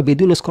শুনলে মনে হয়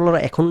বেদুইন স্কলাররা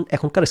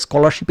এখনকার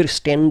স্কলারশিপের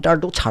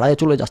স্ট্যান্ডার্ডও ছাড়াই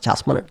চলে যাচ্ছে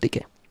আসমানের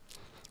দিকে।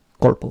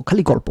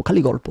 খালি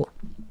গল্প।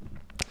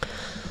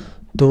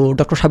 তো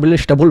ডক্টর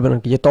সাবির সেটা বলবেন আর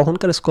কি, যে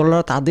তখনকার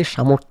স্কলাররা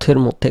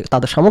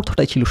তাদের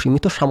সামর্থ্যটাই ছিল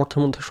সীমিত,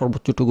 সামর্থ্যের মধ্যে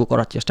সর্বোচ্চটুকু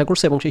করার চেষ্টা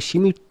করছে, এবং সেই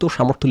সীমিত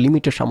সামর্থ্য,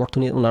 লিমিটেড সামর্থ্য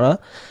নিয়ে ওনারা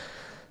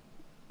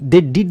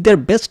they did their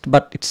best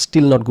but it's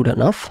still not good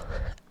enough.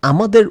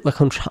 আমাদের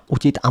এখন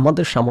উচিত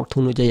আমাদের সামর্থ্য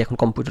অনুযায়ী, এখন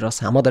কম্পিউটার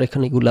আছে আমাদের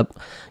এখানে, এগুলা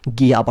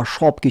গিয়ে আবার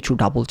সব কিছু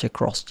ডাবল চেক,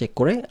 ক্রস চেক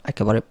করে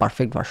একেবারে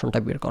পারফেক্ট ভার্সনটা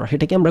বের করা।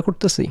 সেটা কি আমরা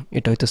করতেছি?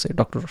 এটা হইতেছে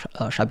ডক্টর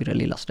সাবির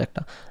আলী লাস্টে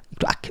একটু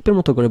আক্ষেপের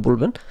মতো করে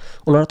বলবেন।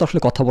 ওনারা তো আসলে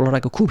কথা বলার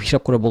আগে খুব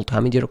হিসাব করে বলতে হয়।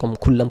 আমি যেরকম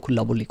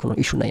খুল্লা বলি, কোনো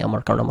ইস্যু নাই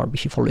আমার, কারণ আমার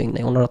বেশি ফলোয়িং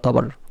নাই। ওনারা তো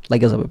আবার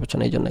লেগে যাবে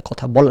পেছনে, এই জন্য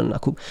কথা বলেন না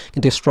খুব,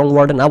 কিন্তু স্ট্রং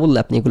ওয়ার্ডে না বললে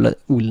আপনি এগুলো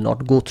উইল নট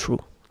গো থ্রু।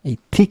 এই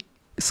থিক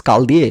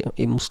স্কাল দিয়ে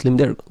এই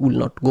মুসলিমদের উইল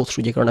নট গো থ্রু,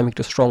 যে কারণে আমি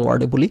একটু স্ট্রং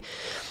ওয়ার্ডে বলি,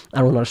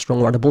 আর ওনারা স্ট্রং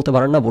ওয়ার্ডে বলতে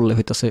পারেন না, বললে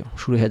হইতেছে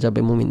শুরু হয়ে যাবে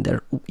মুমিনদের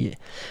ইয়ে।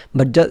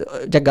 বাট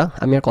জায়গা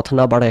আমি আর কথা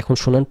না বাড়া, এখন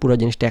শোনেন পুরো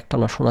জিনিসটা একটা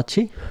না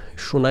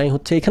শোনাই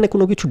হচ্ছে এখানে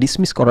কোনো কিছু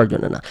ডিসমিস করার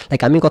জন্য না,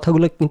 লাইক আমি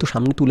কথাগুলো কিন্তু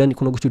সামনে তুলে আনি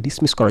কোনো কিছু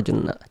ডিসমিস করার জন্য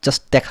না,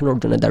 জাস্ট দেখানোর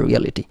জন্য দ্য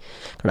রিয়ালিটি।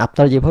 কারণ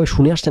আপনারা যেভাবে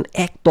শুনে আসছেন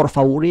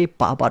একতরফা, ওরে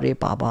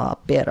বাবা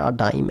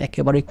প্যারাডাইম,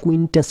 একেবারে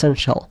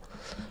কুইন্টেসেনশিয়াল,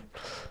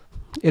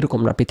 এরকম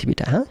না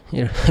পৃথিবীটা। হ্যাঁ,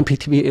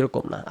 পৃথিবী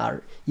এরকম না। আর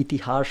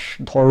ইতিহাস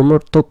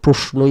ধর্মের তো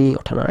প্রশ্নই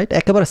ওঠে না, রাইট?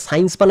 একেবারে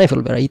সায়েন্স বানায়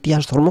ফেলবে এরা,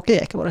 ইতিহাস ধর্মকে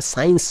একেবারে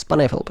সায়েন্স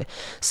বানায় ফেলবে।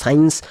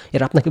 সায়েন্স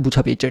এরা আপনাকে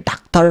বুঝাবে যে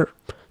ডাক্তার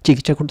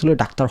চিকিৎসা করতে হলে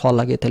ডাক্তার হওয়া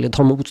লাগে, তাহলে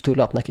ধর্ম বুঝতে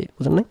হলে আপনাকে,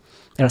 বুঝলেন না?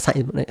 এরা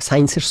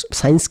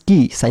সায়েন্স কি,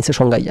 সায়েন্সের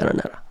সংজ্ঞাই জানে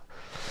না এরা।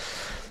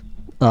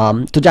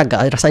 তো যাক,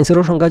 এরা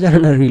সায়েন্সেরও সংজ্ঞা জানে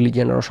না,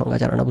 রিলিজিয়ানেরও সংজ্ঞা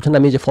জানে না, বুঝলেন?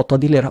 আমি যে ফতোয়া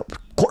দিলে এরা,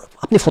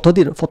 আপনি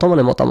ফতোয়া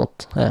মানে মতামত,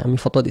 হ্যাঁ আমি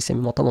ফতোয়া দিছি,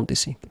 আমি মতামত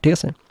দিছি, ঠিক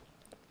আছে?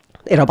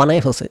 এরা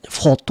বানায় ফেলছে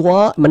ফতোয়া,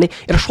 মানে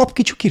এরা সব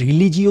কিছু কি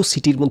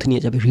রিলিজিওসিটির মধ্যে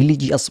নিয়ে যাবে,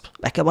 রিলিজিয়াস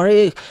একেবারে।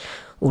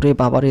 ওরে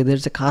বাবার এদের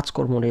যে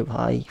কাজকর্ম রে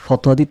ভাই,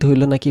 ফতোয়া দিতে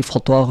হইলে নাকি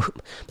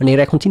মানে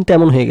এরা এখন চিন্তা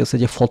এমন হয়ে গেছে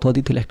যে ফতোয়া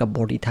দিতে হলে একটা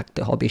বডি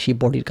থাকতে হবে, সেই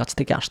বডির কাছ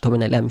থেকে আসতে হবে,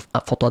 নাহলে আমি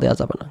ফতোয়া দেওয়া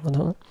যাবে না।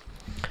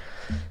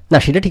 না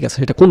সেটা ঠিক আছে,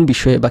 সেটা কোন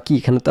বিষয়ে বা কি,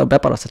 এখানে তো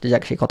ব্যাপার আছে,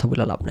 যাক সেই কথা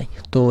বলে লাভ নাই।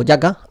 তো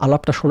জাগা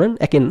আলাপটা শোনেন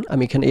একেন,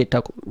 আমি এখানে এটা,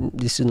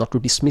 this is not to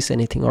dismiss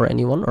anything or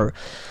anyone, or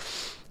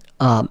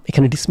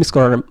এখানে ডিসমিস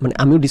করার মানে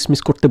আমিও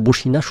ডিসমিস করতে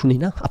বসি না, শুনি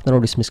না,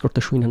 আপনারাও ডিসমিস করতে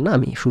শুনেন না।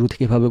 আমি শুরু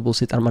থেকে এভাবে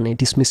বলছি, তার মানে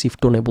ডিসমিসিভ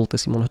টোনে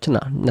বলতেছি মনে হচ্ছে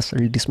না,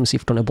 ন্যাচারালি ডিসমিসিভ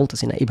টোনে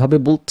বলতেছি না, এইভাবে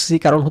বলতেছি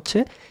কারণ হচ্ছে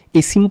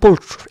এই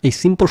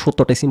সিম্পল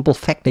সত্যটা, সিম্পল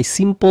ফ্যাক্ট, এই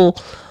সিম্পল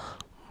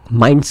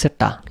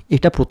মাইন্ডসেটটা,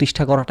 এটা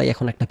প্রতিষ্ঠা করাটাই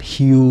এখন একটা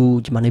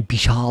হিউজ, মানে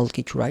বিশাল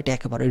কিছু, রাইট?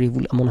 একেবারে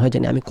মনে হয়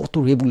জানি আমি কত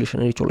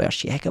রেভলিউশনারি চলে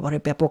আসছি, একেবারে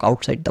ব্যাপক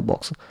আউটসাইড দ্য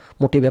বক্স,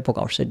 মোটে ব্যাপক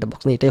আউটসাইড দ্য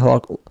বক্স না। এটাই হওয়ার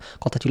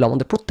কথা ছিল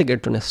আমাদের প্রত্যেকের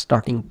জন্য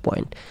স্টার্টিং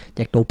পয়েন্ট, যে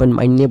একটা ওপেন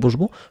মাইন্ড নিয়ে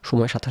বসবো,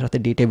 সময়ের সাথে সাথে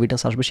ডেটা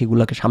এভিডেন্স আসবে,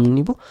 সেগুলোকে সামনে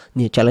নিব,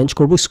 নিয়ে চ্যালেঞ্জ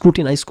করবো,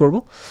 স্ক্রুটিনাইজ করবো।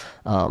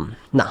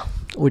 না,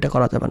 ওইটা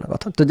করা যাবে না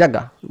কথা। তো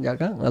জায়গা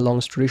লং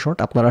স্টোরি শর্ট,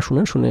 আপনারা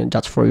শুনে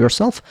জাজ ফর ইয়োর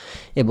সেলফ,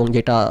 এবং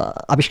যেটা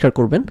আবিষ্কার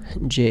করবেন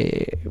যে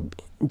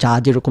যা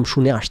যেরকম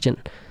শুনে আসছেন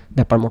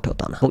ব্যাপার মোটেও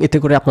তা না, এবং এতে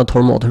করে আপনার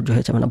ধর্ম অধৈর্য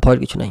হয়ে যাবে না, ভয়ের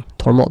কিছু নাই,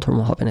 ধর্ম অধর্ম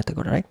হবে না এতে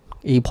করে, রাইট?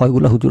 এই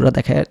ভয়গুলো হুজুররা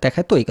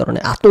দেখায় তো এই কারণে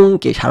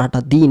আতঙ্কে সারাটা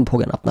দিন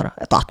ভোগেন আপনারা,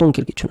 এত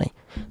আতঙ্কের কিছু নাই,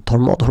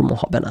 ধর্ম অধর্ম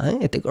হবে না। হ্যাঁ,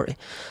 এতে করে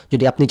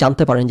যদি আপনি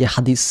জানতে পারেন যে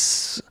হাদিস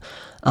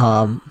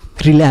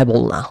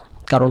রিলায়েবল না,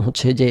 কারণ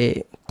হচ্ছে যে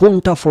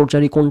কোনটা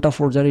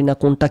ফোরজারি না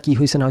কোনটা কি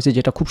হয়েছে না হয়েছে,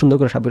 যেটা খুব সুন্দর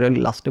করে সাবির আলী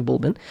লাস্টে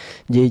বলবেন,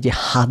 যে এই যে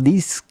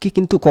হাদিসকে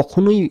কিন্তু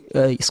কখনোই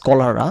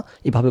স্কলাররা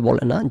এভাবে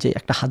বলে না যে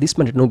একটা হাদিস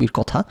মানে নবীর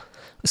কথা,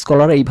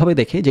 স্কলাররা এইভাবে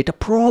দেখে যে এটা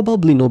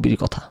প্রবাবলি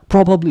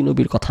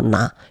নবীর কথা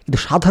না, কিন্তু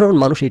সাধারণ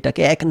মানুষ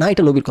এটাকে না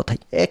এটা নবীর কথাই,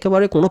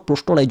 একেবারে কোনো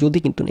প্রশ্ন নাই, যদি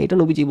কিন্তু নেই, এটা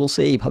নবীজি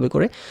বলছে, এইভাবে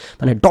করে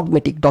মানে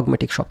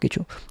ডগমেটিক সব কিছু।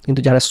 কিন্তু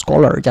যারা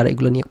স্কলার, যারা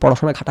এগুলো নিয়ে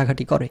পড়াশোনা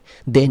ঘাটাঘাটি করে,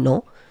 দে নো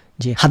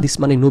যে হাদিস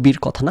মানে নবীর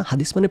কথা না,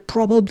 হাদিস মানে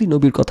প্রবাবলি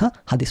নবীর কথা,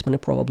 হাদিস মানে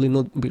প্রবাবলি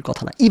নবীর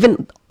কথা না। ইভেন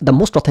দ্য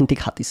মোস্ট অথেন্টিক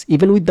হাদিস,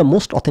 even with the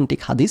most authentic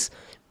হাদিস,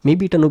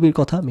 মেবি এটা নবীর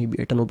কথা, মেবি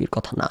এটা নবীর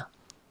কথা না।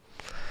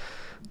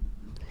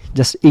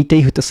 জাস্ট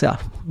এইটাই হইতেছে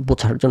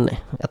বোঝার জন্য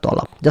এত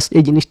আলাপ। জাস্ট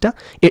এই জিনিসটা,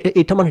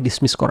 এটা মানে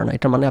ডিসমিস করা না।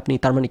 এটা মানে আপনি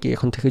তার মানে কি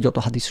এখন থেকে যত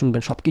হাদিস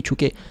শুনবেন সব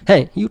কিছুকে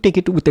হ্যাঁ you take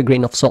it with a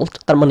grain of salt,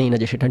 তার মানে এই না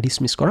যে সেটা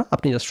ডিসমিস করা।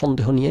 আপনি জাস্ট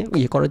সন্দেহ নিয়ে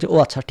ইয়ে করা যে ও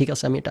আচ্ছা ঠিক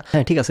আছে আমি এটা,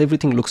 হ্যাঁ ঠিক আছে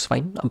everything looks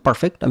fine, I am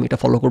perfect, আমি এটা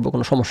ফলো করবো,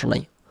 কোনো সমস্যা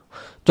নাই।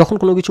 যখন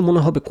কোনো কিছু মনে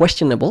হবে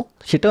কোয়েশ্চেনেবল,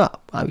 সেটা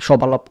সব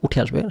আলাপ উঠে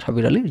আসবে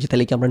সাবির আলীর, যে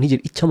তাহলে কি আমরা নিজের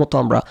ইচ্ছা মতো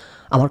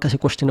আমার কাছে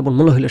কোয়েশ্চেনেবল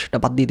মনে হলে সেটা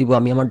বাদ দিয়ে দিব,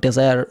 আমি আমার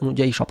ডেজায়ার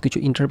অনুযায়ী সব কিছু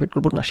ইন্টারপ্রেট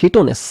করবো না,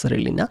 সেটাও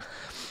নেসেসারিলি না।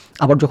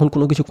 আবার যখন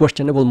কোনো কিছু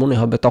কোয়েশ্চেনেবল মনে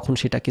হবে তখন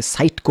সেটাকে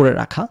সাইট করে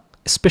রাখা,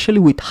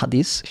 স্পেশালি উইথ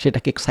হাদিস,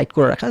 সেটাকে সাইট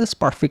করে রাখা ইজ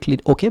পারফেক্টলি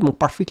ওকে এবং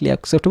perfectly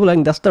acceptable,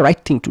 and that's the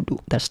right thing to do,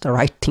 that's the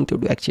right thing to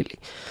do actually.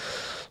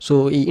 So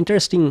এই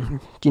ইন্টারেস্টিং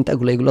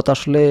চিন্তাগুলো, এগুলো তো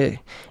আসলে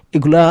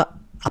এগুলা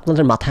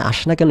আপনাদের মাথায়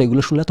আসে না কেন?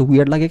 এগুলো শুনলে তো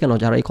উইয়ার্ড লাগে কেন?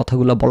 যারা এই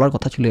কথাগুলো বলার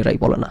কথা ছিল এরাই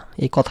বলে না,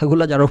 এই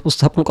কথাগুলো যারা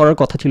উপস্থাপন করার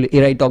কথা ছিল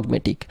এরাই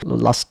ডগমেটিক।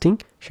 লাস্টিং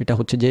সেটা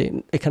হচ্ছে যে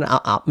এখানে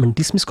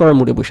ডিসমিস করার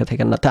মুডে বসে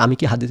থাকেন না। তাই আমি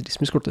কি হাদিস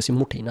ডিসমিস করতেছি?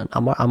 মোটেই না।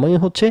 আমি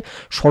হচ্ছে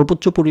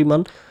সর্বোচ্চ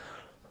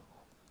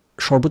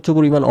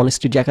পরিমাণ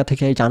অনেস্টির জায়গা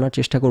থেকে জানার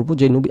চেষ্টা করবো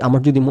যে নবী,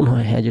 আমার যদি মনে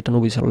হয় হ্যাঁ যেটা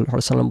নবী সাল্লাল্লাহু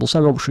আলাইহি সাল্লাম বলছে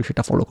আমি অবশ্যই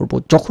সেটা ফলো করবো।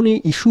 যখনই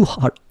ইস্যু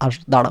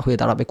হয়ে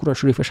দাঁড়াবে, কোরআন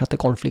শরীফের সাথে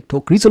কনফ্লিক্ট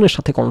হোক, রিজনের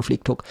সাথে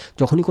কনফ্লিক্ট হোক,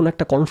 যখনই কোনো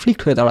একটা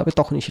কনফ্লিক্ট হয়ে দাঁড়াবে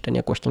তখনই সেটা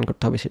নিয়ে কোয়েশ্চেন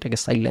করতে হবে, সেটাকে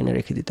সাইড লাইনে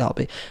রেখে দিতে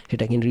হবে,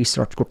 সেটাকে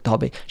রিসার্চ করতে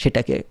হবে,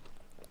 সেটাকে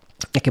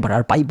একেবারে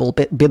আর বাইবেল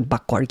বেদ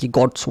বাক্য আর কি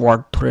গডস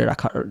ওয়ার্ড ধরে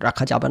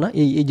রাখা যাবে না।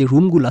 এই যে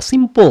রুমগুলা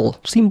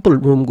সিম্পল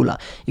রুমগুলা,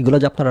 এগুলো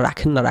যে আপনারা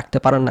রাখেন না, রাখতে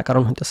পারেন না,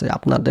 কারণ হইতেছে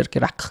আপনাদেরকে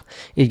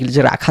এইগুলো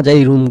যে রাখা যায়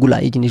এই রুমগুলা,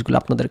 এই জিনিসগুলো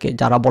আপনাদেরকে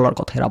যারা বলার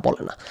কথা এরা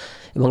বলে না,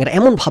 এবং এরা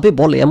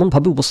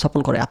এমনভাবে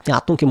উপস্থাপন করে আপনি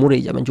আতঙ্কে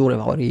মরেই যাবেন। জোরে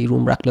বাবার এই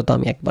রুম রাখলে তো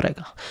আমি একবারে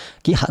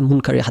কি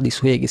মুনকারি হাদিস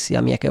হয়ে গেছি,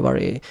 আমি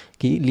একেবারে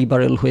কি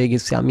লিবারেল হয়ে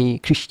গেছি, আমি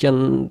খ্রিস্টান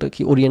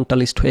কি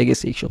ওরিয়েন্টালিস্ট হয়ে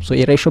গেছি এইসব। সো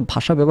এরা এইসব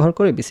ভাষা ব্যবহার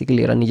করে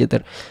বেসিক্যালি এরা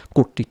নিজেদের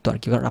কর্তৃত্ব আর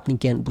কি, কারণ আপনি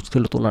জ্ঞান বুঝতে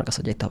হলে তো ওনার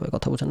কাছে যেতে হবে,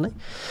 কথা বোঝেন নাই।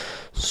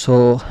 সো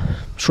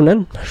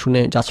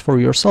শুনে জাজ ফর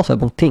ইয়োর সেলফ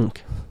এবং think.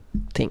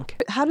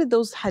 How did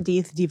those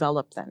hadith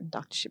develop then,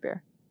 Dr. Shabir?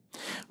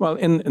 Well,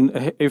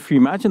 if you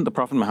imagine the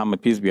Prophet Muhammad,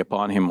 peace be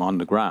upon him, on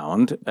the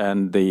ground, and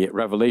the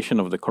revelation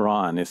of the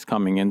Quran is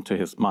coming into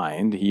his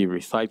mind, he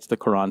recites the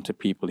Quran to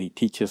people, he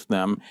teaches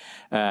them,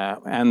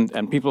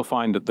 and people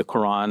find that the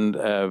Quran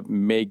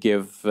may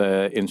give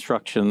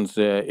instructions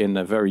in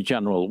a very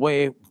general way.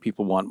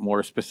 People want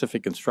more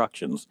specific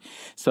instructions.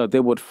 So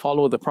they would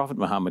follow the Prophet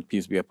Muhammad,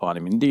 peace be upon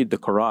him. Indeed,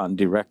 the Quran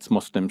directs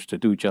Muslims to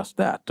do just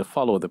that, to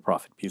follow the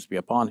Prophet, peace be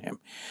upon him.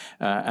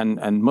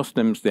 And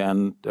Muslims then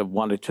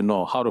wanted to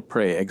know how to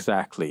pray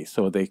exactly.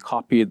 So they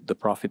copied the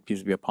Prophet,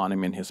 peace be upon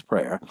him, in his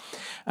prayer.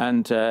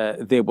 And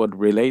they would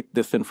relate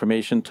this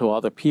information to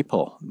other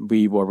people.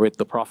 We were with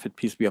the Prophet,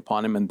 peace be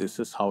upon him, and this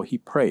is how he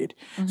prayed.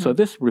 So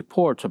this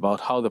report about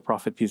how the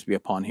Prophet, peace be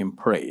upon him,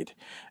 prayed,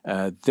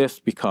 this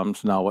becomes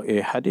now a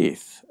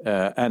hadith.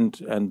 And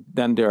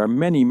then there are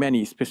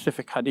many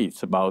specific hadiths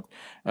about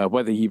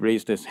whether he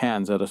raised his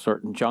hands at a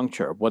certain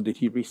juncture, what did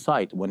he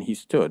recite when he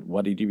stood,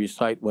 what did he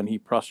recite when he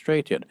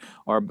prostrated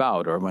or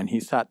bowed, or when he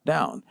sat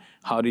down,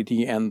 how did he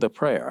end the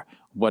prayer,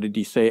 what did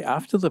he say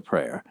after the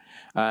prayer,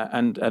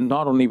 and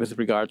not only with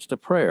regards to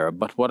prayer,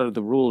 but what are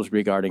the rules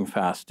regarding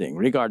fasting,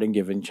 regarding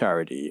giving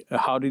charity,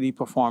 how did he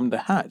perform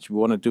the Hajj, we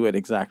want to do it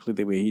exactly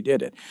the way he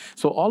did it.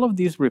 So all of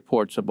these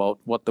reports about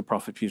what the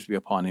Prophet, peace be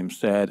upon him,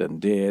 said and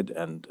did,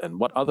 and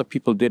what other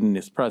people did in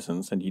his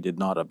presence and he did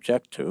not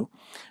object to,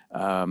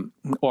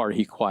 or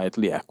he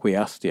quietly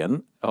acquiesced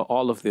in,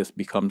 all of this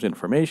becomes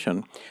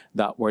information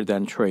that were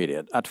then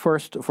traded. At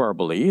first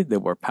verbally,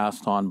 they were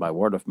passed on by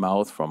word of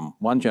mouth from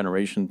one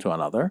generation to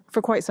another.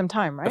 For quite some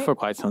time, right? For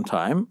quite some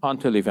time,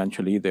 until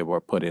eventually they were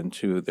put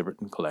into the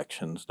written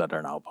collections that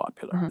are now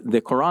popular.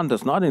 The Quran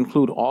does not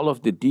include all of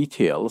the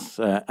details,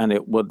 and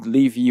it would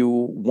leave you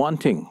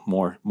wanting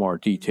more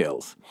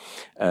details.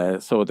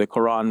 So the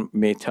Quran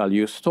may tell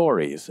you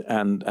stories,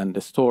 and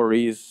the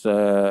stories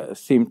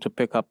seem to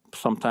pick up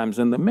sometimes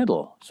in the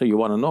middle. So you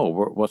want to know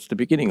what's the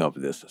beginning of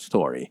this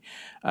story.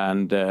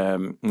 And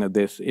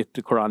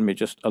the Quran may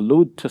just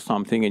allude to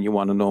something and you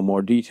want to know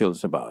more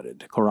details about it.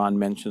 The Quran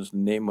mentions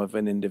the name of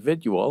an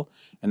individual,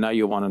 and now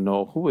you want to know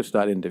who is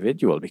that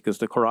individual, because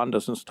the Quran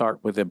doesn't start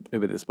with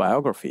his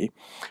biography.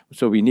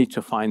 So we need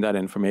to find that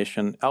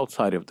information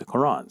outside of the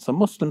Quran. So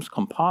Muslims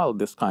compiled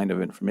this kind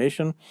of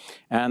information,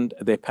 and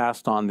they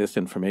passed on this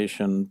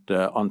information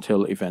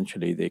until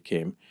eventually they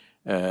came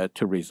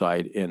to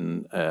reside in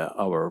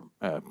our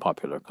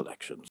popular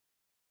collections.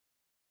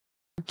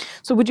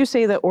 So would you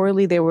say that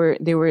orally they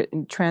were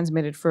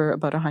transmitted for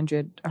about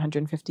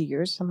 150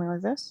 years, something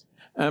like this?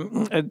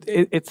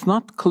 It's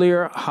not clear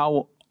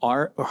how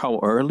how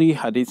early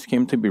hadiths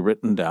came to be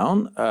written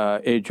down,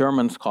 a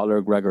German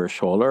scholar, Gregor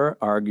Scholler,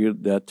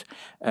 argued that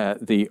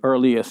the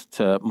earliest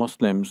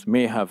Muslims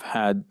may have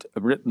had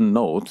written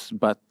notes,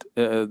 but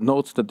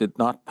notes that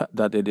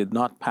they did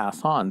not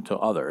pass on to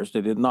others.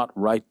 They did not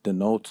write the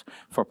notes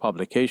for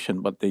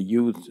publication, but they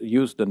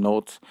used the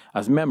notes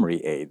as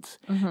memory aids.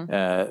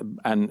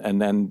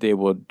 And then they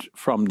would,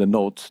 from the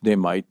notes, they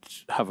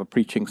might have a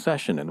preaching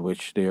session in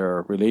which they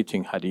are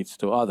relating hadiths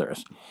to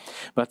others.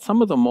 But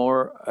some of the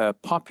more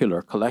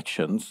popular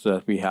collections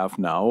that we have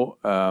now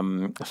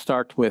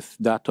start with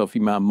that of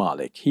Imam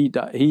Malik.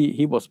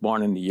 He was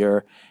born in the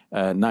year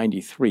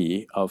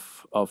 93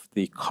 of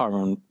the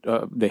current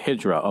the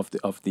Hijrah of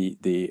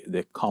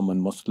the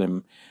common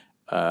Muslim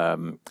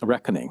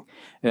reckoning,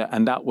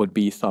 and that would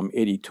be some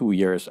 82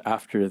 years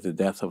after the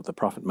death of the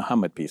Prophet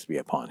Muhammad, peace be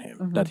upon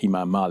him, that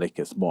Imam Malik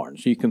is born.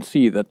 So you can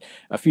see that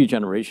a few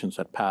generations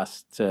had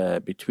passed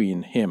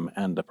between him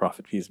and the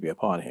Prophet, peace be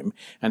upon him,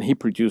 and he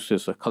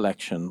produces a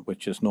collection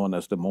which is known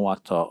as the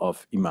Muwatta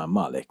of Imam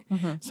Malik.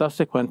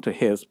 Subsequent to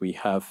his, we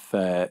have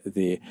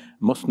the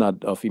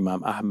Musnad of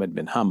Imam Ahmad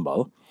bin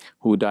Hanbal,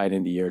 who died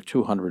in the year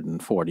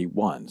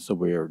 241. So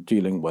we're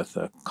dealing with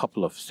a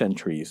couple of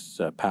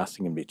centuries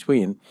passing in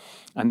between.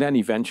 And then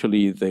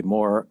eventually the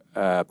more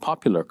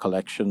popular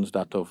collections,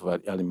 that of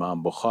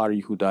Imam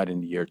Bukhari, who died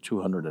in the year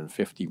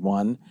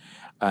 251,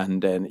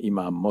 and then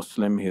Imam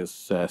Muslim,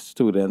 his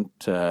student,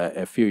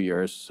 a few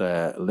years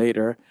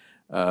later,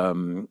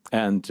 and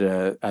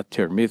at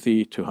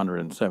Tirmidhi,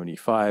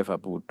 275,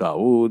 Abu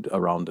Dawood,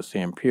 around the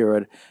same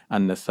period,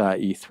 and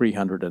Nasa'i,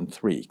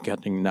 303,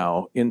 getting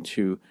now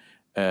into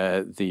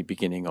the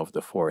beginning of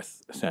the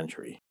 4th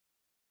century.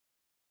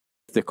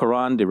 The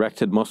Quran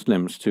directed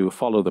Muslims to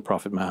follow the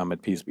Prophet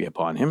Muhammad, peace be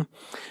upon him,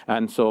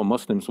 and so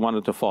Muslims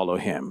wanted to follow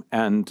him.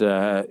 And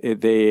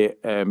they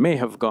may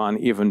have gone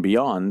even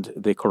beyond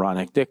the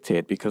Quranic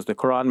dictate, because the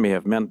Quran may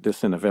have meant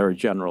this in a very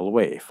general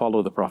way.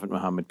 Follow the Prophet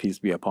Muhammad, peace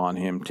be upon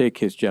him, take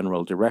his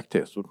general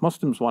directives. But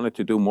Muslims wanted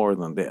to do more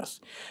than this.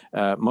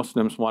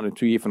 Muslims wanted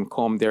to even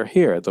comb their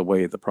hair the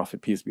way the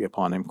Prophet, peace be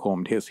upon him,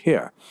 combed his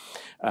hair.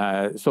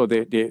 So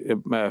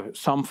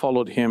some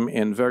followed him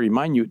in very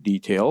minute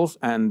details,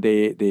 and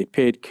they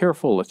paid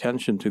careful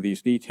attention to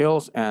these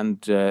details, and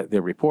they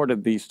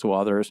reported these to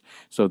others.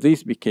 So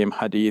these became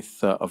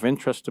hadith of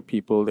interest to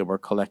people. They were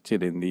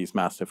collected in these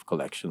massive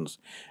collections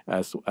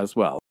as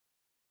well.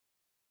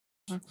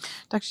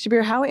 Dr.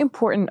 Shabir, how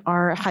important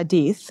are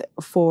hadith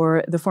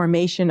for the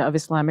formation of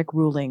Islamic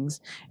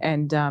rulings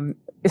and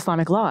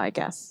Islamic law, I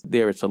guess?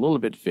 There it's a little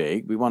bit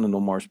vague. We want to know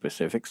more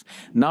specifics.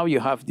 Now you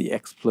have the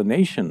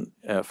explanation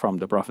from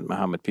the Prophet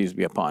Muhammad, peace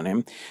be upon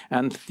him,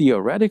 and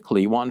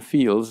theoretically one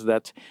feels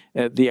that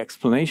the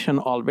explanation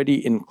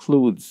already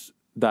includes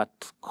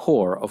that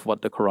core of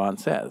what the Quran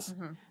says.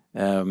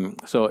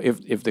 So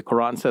if the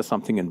Quran says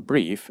something in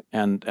brief,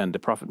 and the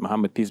Prophet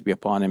Muhammad, peace be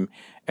upon him,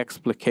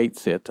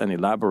 explicates it and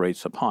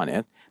elaborates upon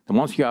it, then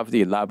once you have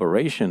the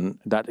elaboration,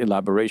 that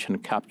elaboration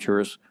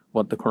captures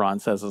what the Quran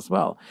says as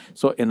well.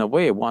 So in a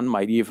way, one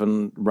might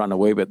even run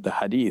away with the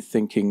hadith,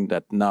 thinking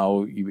that now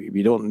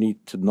we don't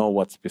need to know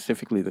what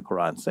specifically the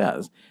Quran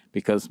says,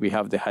 because we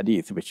have the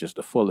hadith, which is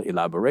the full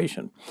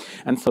elaboration.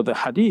 And so the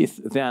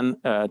hadith then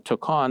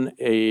took on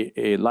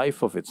a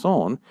life of its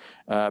own,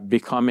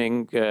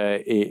 becoming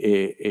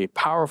a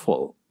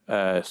powerful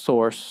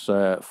source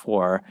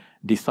for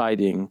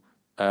deciding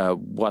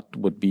what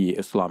would be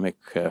Islamic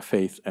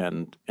faith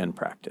and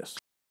practice.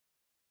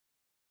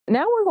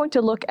 Now we're going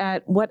to look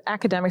at what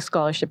academic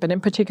scholarship, and in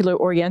particular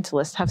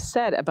Orientalists, have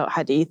said about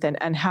hadith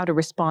and how to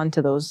respond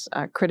to those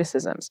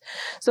criticisms.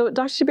 So,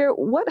 Dr. Shabir,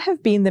 what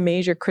have been the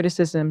major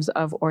criticisms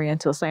of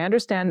Orientalists? I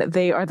understand that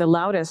they are the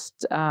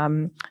loudest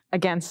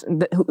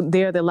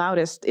they are the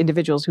loudest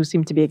individuals who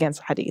seem to be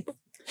against hadith.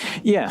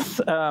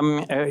 Yes,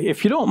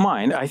 if you don't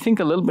mind, I think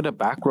a little bit of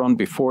background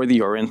before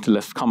the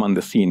Orientalists come on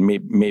the scene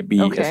may be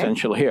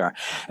essential here.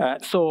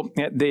 So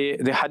the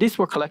hadiths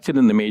were collected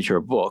in the major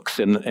books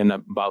in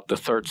about the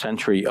 3rd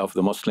century of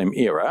the Muslim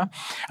era,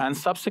 and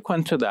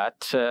subsequent to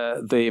that,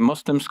 the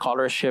Muslim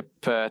scholarship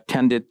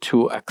tended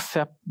to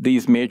accept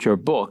these major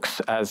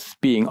books as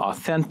being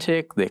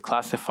authentic. They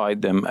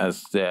classified them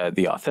as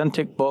the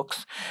authentic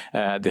books.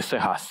 The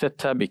Sihah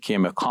Sitta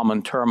became a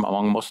common term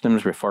among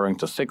Muslims, referring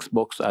to 6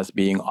 books as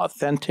being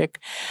authentic.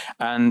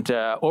 And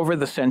over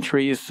the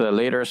centuries,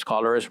 later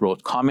scholars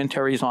wrote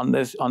commentaries on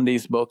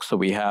these books. So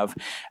we have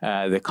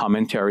the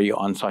commentary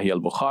on Sahih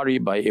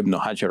al-Bukhari by Ibn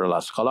Hajar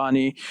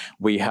al-Asqalani.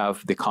 We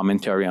have the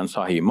commentary on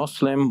Sahih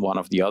Muslim, one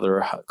of the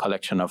other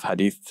collection of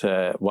hadith,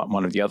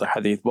 one of the other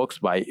hadith books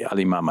by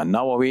Al-Imam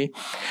al-Nawawi.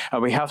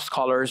 We have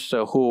scholars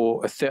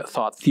who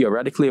thought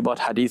theoretically about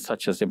hadith,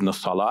 such as Ibn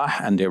Salah,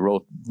 and they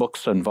wrote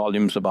books and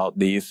volumes about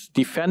these,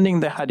 defending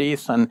the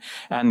hadith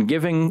and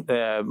giving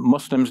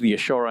Muslims the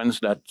assurance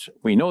that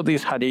we know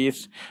these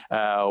hadiths,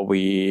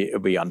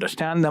 we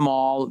understand them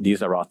all,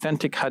 these are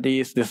authentic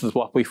hadiths, this is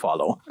what we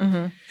follow.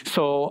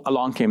 So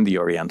along came the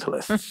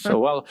Orientalists. So,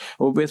 well,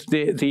 with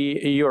the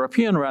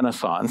European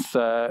Renaissance,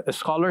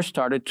 scholars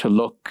started to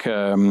look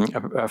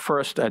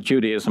first at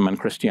Judaism and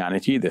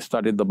Christianity. They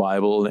studied the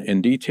Bible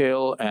in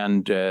detail,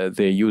 and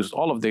they used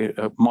all of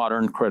the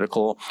modern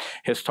critical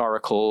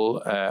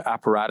historical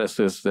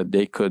apparatuses that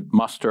they could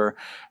muster,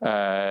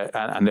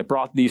 and they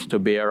brought these to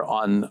bear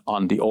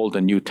on the Old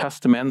and New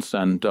Testaments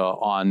and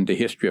on the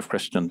history of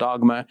Christian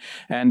dogma,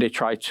 and they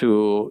tried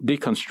to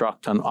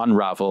deconstruct and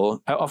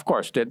unravel. Of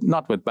course,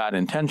 not with bad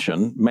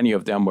intention. Many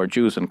of them were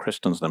Jews and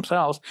Christians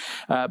themselves,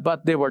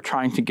 but they were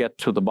trying to get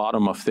to the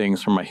bottom of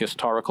things from a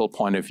historical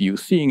point of view,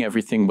 seeing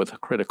everything with a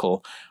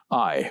critical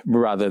eye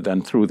rather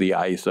than through the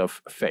eyes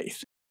of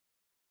faith.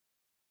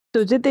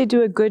 So did they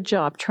do a good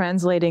job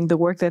translating the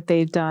work that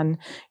they've done,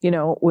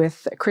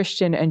 with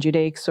Christian and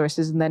Judaic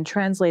sources, and then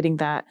translating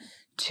that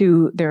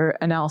to their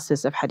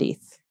analysis of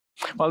hadith?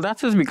 Well, that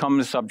has become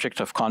the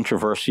subject of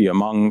controversy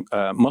among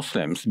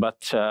Muslims,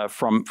 but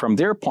from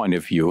their point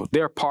of view,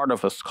 they're part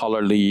of a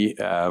scholarly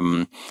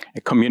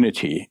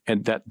community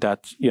that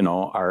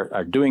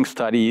are doing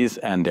studies,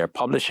 and they're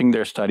publishing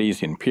their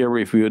studies in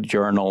peer-reviewed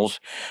journals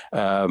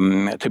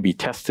to be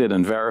tested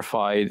and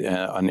verified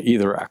and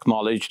either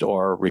acknowledged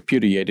or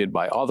repudiated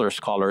by other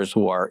scholars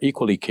who are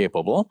equally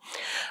capable,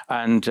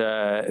 and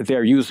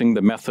they're using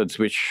the methods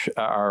which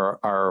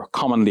are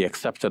commonly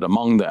accepted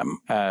among them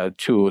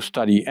to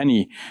study any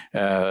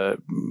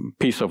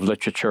piece of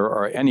literature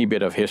or any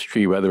bit of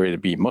history, whether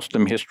it be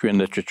Muslim history and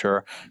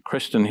literature,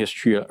 Christian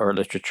history or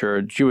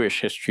literature, Jewish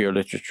history or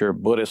literature,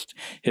 Buddhist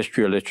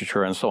history or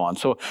literature, and so on.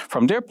 So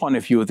from their point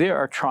of view, they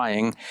are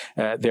trying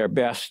their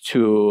best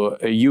to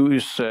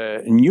use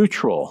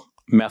neutral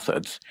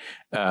methods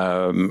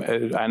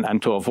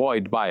and to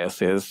avoid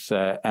biases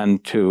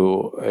and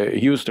to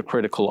use the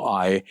critical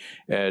eye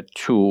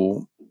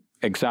to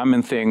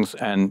examine things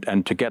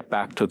and to get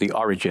back to the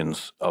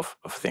origins of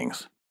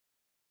things.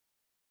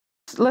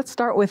 Let's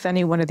start with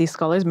any one of these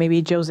scholars,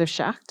 maybe Joseph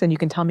Schacht, and you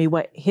can tell me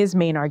what his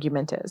main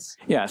argument is.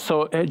 Yeah,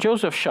 so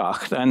Joseph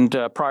Schacht, and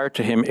prior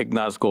to him,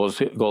 Ignaz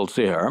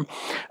Goldziher,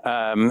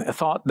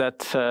 thought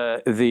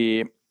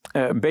that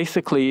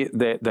basically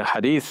the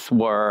hadiths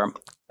were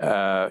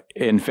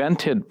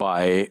invented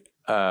by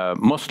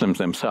Muslims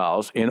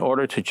themselves in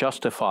order to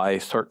justify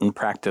certain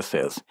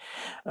practices.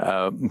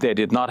 They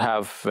did not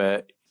have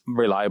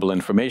reliable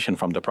information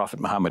from the Prophet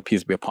Muhammad,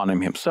 peace be upon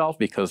him, himself,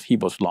 because he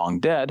was long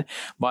dead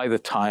by the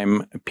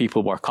time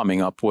people were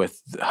coming up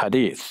with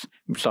hadiths,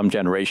 some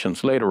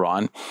generations later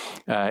on,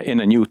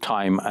 in a new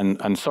time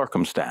and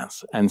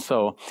circumstance. And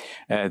so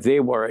they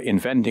were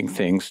inventing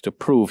things to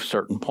prove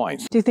certain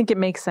points. Do you think it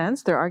makes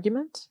sense, their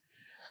argument?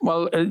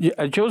 Well,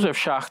 Joseph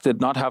Schacht did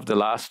not have the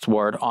last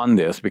word on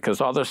this because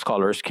other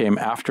scholars came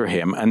after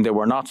him and they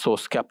were not so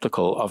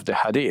skeptical of the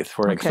hadith.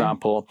 For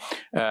example,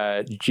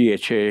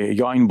 G.H.A.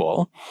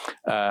 Yoinbol,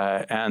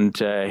 and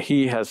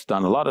he has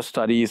done a lot of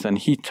studies, and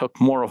he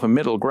took more of a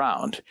middle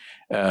ground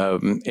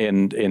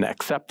in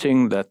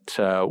accepting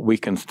that we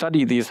can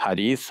study these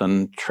hadiths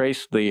and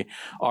trace the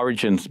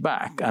origins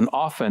back. And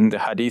often the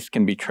hadiths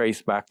can be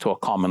traced back to a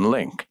common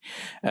link.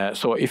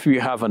 So if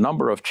you have a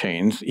number of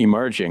chains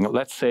emerging,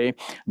 let's say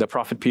the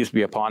Prophet, peace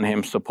be upon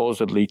him,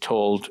 supposedly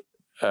told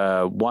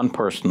one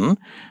person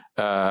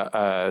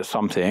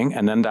something,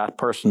 and then that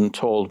person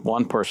told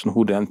one person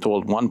who then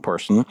told one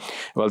person,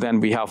 well,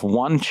 then we have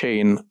one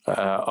chain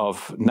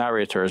of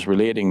narrators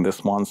relating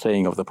this one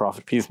saying of the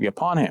Prophet, peace be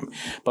upon him.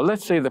 But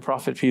let's say the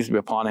Prophet, peace be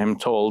upon him,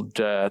 told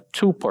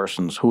two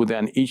persons, who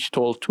then each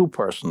told two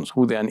persons,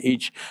 who then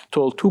each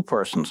told two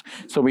persons.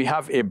 So we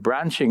have a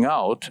branching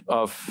out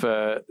of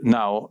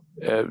now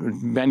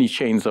many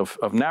chains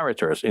of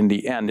narrators. In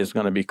the end, it's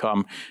going to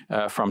become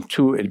from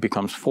 2, it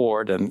becomes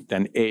 4,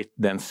 then 8,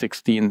 then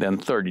 16, then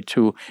 32.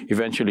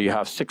 Eventually, you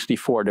have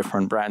 64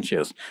 different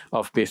branches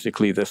of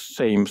basically the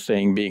same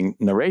saying being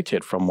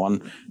narrated from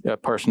one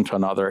person to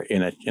another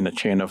in a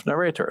chain of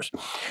narrators.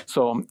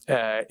 So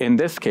in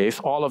this case,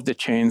 all of the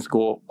chains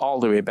go all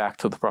the way back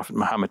to the Prophet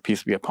Muhammad,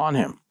 peace be upon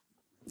him.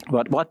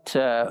 But what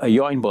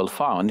Yoinbol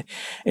found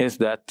is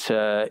that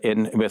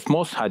with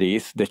most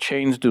hadiths, the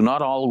chains do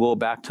not all go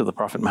back to the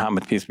Prophet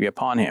Muhammad, peace be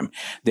upon him.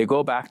 They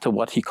go back to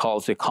what he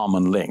calls a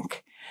common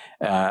link.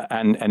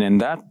 And in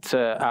that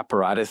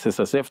apparatus, it's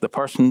as if the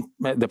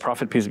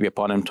Prophet, peace be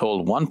upon him,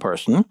 told one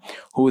person,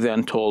 who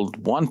then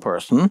told one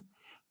person,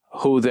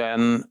 who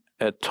then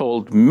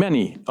told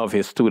many of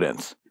his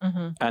students.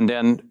 And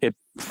then it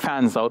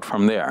fans out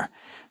from there.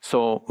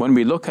 So when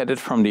we look at it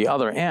from the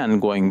other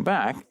end, going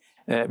back,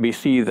 we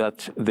see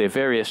that the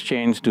various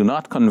chains do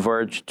not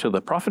converge to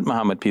the Prophet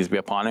Muhammad, peace be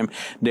upon him.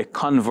 They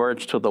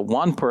converge to the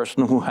one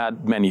person who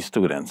had many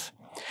students.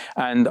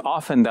 And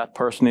often that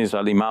person is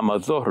Al-Imam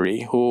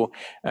al-Zuhri, who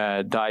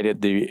died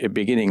at the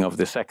beginning of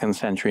the 2nd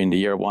century in the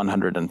year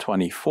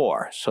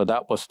 124. So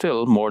that was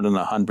still more than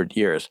 100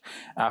 years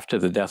after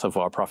the death of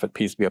our Prophet,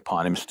 peace be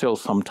upon him, still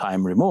some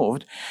time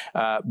removed.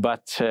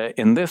 But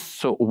in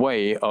this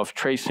way of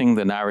tracing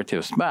the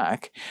narratives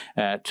back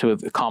to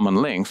the common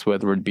links,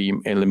 whether it be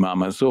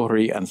Imam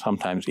al-Zuhri and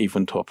sometimes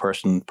even to a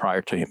person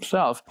prior to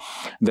himself,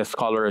 the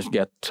scholars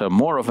get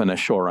more of an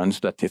assurance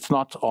that it's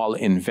not all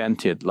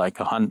invented like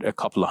a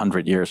couple of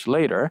hundred years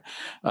later,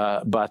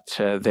 but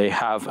they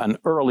have an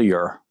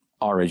earlier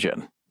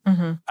origin.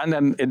 Mm-hmm. And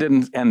then it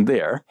didn't end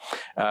there,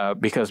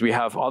 because we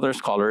have other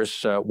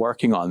scholars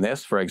working on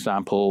this. For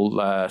example,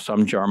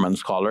 some German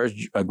scholars,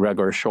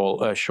 Gregor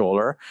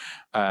Scholler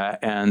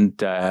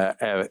and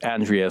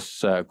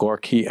Andreas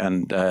Gorky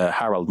and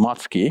Harold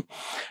Motzky,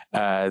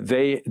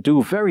 they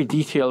do very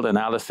detailed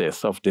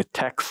analysis of the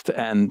text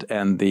and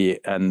the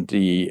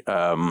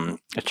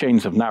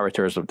chains of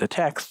narrators of the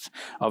texts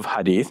of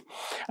hadith,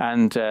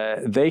 and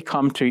they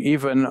come to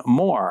even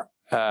more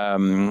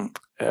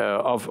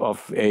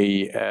of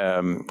a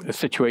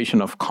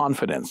situation of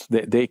confidence.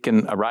 They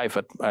can arrive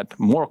at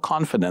more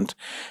confident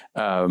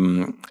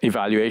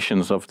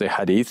evaluations of the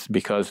hadiths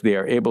because they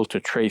are able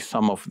to trace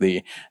some of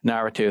the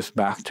narratives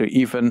back to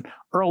even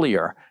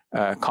earlier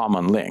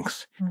common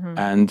links. Mm-hmm.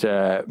 And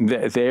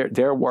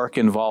their work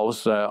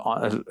involves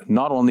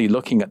not only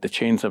looking at the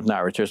chains of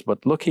narrators,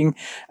 but looking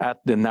at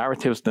the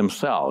narratives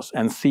themselves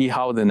and see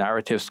how the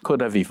narratives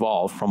could have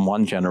evolved from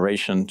one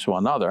generation to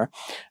another.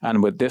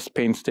 And with this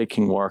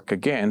painstaking work,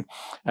 again,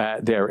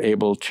 they're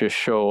able to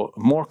show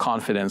more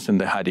confidence in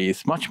the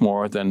hadith, much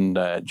more than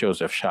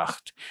Joseph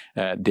Schacht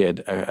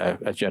did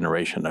a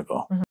generation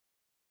ago. Mm-hmm.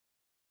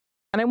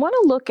 And I want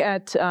to look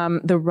at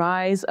the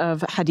rise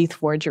of hadith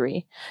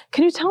forgery.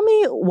 Can you tell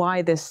me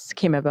why this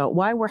came about?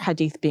 Why were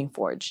hadith being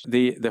forged?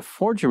 The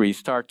forgeries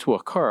start to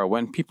occur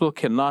when people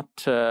cannot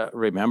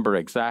remember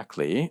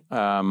exactly,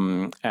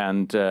 and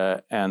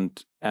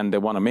they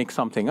want to make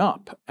something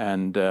up.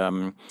 And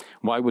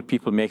why would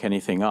people make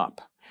anything up?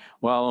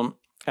 Well,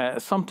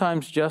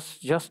 sometimes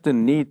just the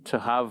need to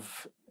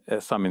have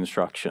some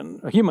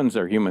instruction. Humans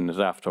are humans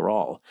after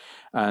all.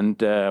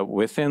 And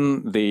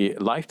within the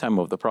lifetime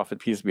of the Prophet,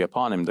 peace be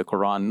upon him, the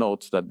Quran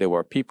notes that there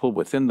were people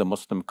within the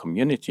Muslim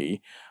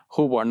community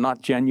who were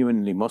not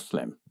genuinely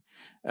Muslim.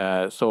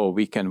 So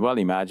we can well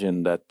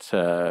imagine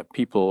that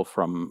people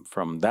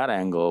from that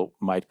angle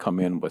might come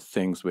in with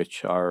things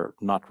which are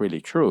not really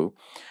true,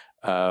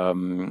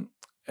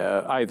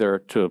 either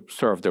to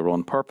serve their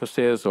own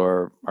purposes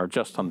or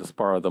just on the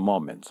spur of the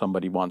moment.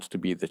 Somebody wants to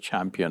be the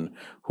champion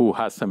who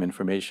has some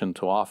information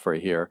to offer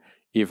here,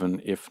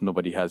 even if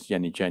nobody has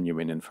any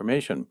genuine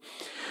information.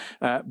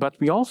 But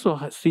we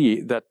also see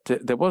that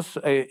there was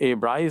a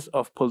rise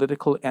of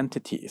political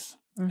entities.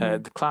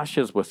 Mm-hmm. The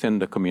clashes within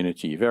the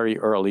community very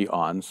early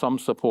on, some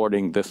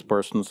supporting this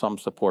person, some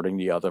supporting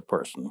the other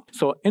person.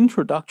 So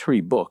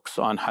introductory books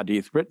on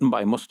hadith written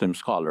by Muslim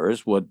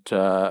scholars would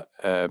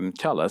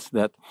tell us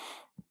that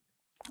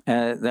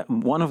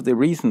one of the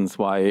reasons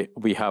why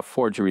we have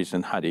forgeries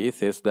in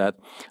hadith is that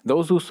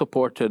those who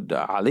supported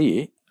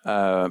Ali,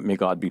 may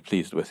God be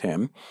pleased with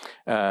him,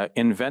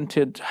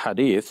 invented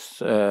hadiths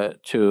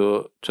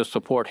to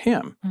support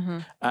him. Mm-hmm.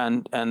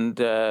 And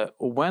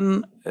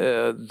when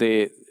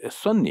the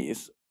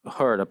Sunnis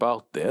heard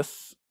about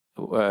this,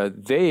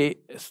 they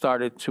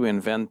started to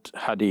invent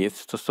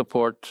hadiths to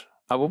support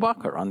Abu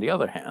Bakr, on the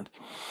other hand,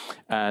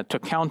 to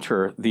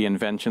counter the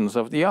inventions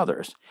of the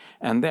others.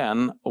 And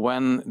then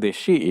when the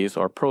Shi'is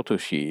or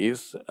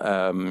proto-Shi'is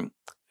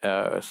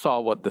saw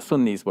what the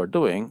Sunnis were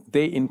doing,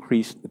 they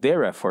increased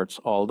their efforts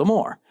all the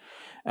more.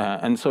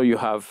 And so you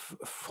have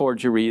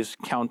forgeries,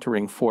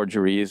 countering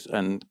forgeries,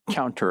 and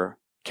counter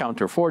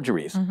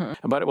forgeries.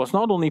 Mm-hmm. But it was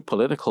not only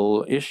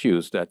political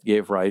issues that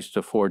gave rise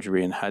to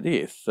forgery in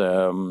hadith.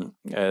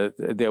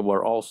 There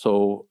were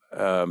also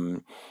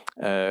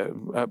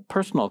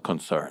personal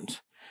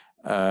concerns.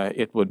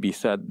 It would be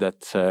said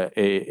that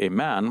a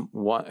man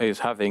is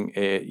having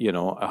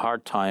a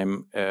hard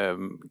time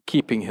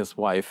keeping his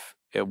wife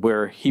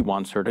where he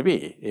wants her to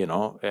be.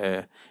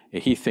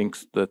 He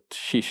thinks that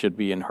she should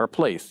be in her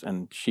place,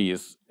 and she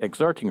is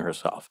exerting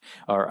herself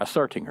or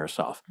asserting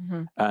herself.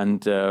 Mm-hmm.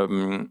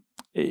 And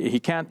he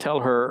can't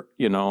tell her,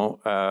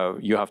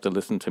 you have to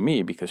listen to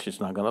me, because she's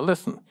not going to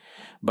listen.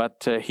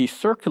 But he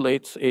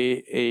circulates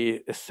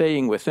a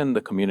saying within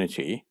the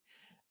community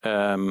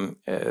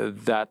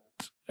that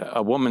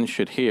a woman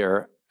should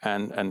hear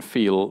and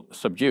feel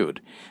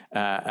subdued.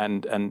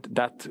 And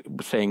that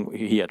saying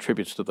he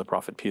attributes to the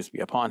Prophet, peace be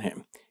upon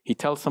him. He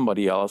tells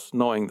somebody else,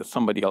 knowing that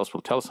somebody else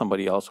will tell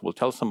somebody else, will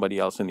tell somebody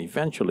else, and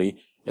eventually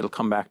it'll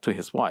come back to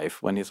his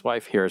wife. When his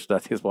wife hears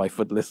that, his wife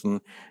would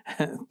listen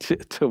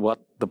to what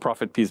the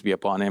Prophet, peace be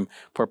upon him,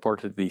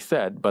 purportedly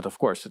said. But of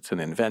course, it's an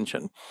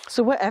invention.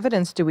 So what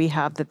evidence do we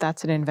have that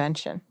that's an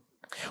invention?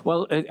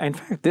 Well, in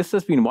fact, this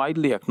has been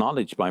widely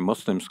acknowledged by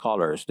Muslim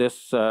scholars.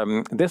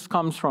 This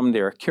comes from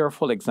their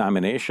careful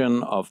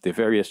examination of the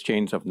various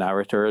chains of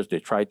narrators. They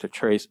try to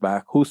trace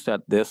back who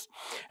said this,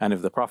 and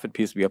if the Prophet,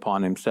 peace be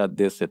upon him, said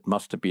this, it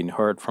must have been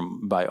heard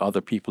by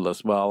other people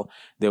as well.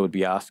 They would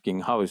be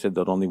asking, how is it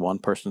that only one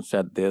person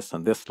said this,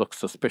 and this looks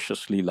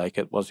suspiciously like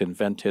it was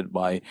invented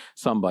by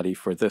somebody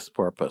for this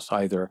purpose.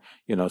 Either,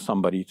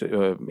 somebody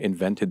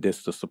invented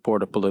this to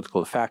support a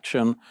political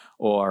faction,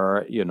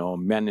 or,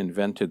 men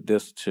invented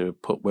this to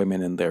put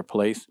women in their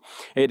place.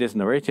 It is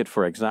narrated,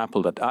 for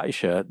example, that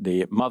Aisha,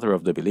 the mother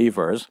of the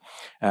believers,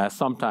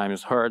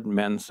 sometimes heard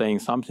men saying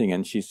something,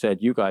 and she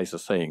said, "You guys are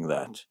saying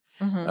that."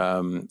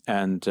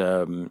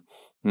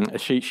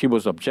 She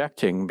was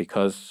objecting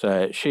because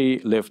she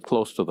lived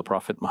close to the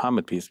Prophet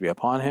Muhammad, peace be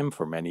upon him,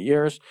 for many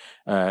years.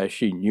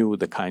 She knew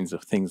the kinds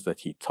of things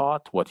that he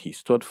taught, what he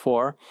stood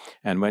for.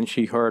 And when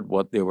she heard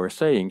what they were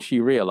saying,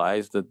 she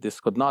realized that this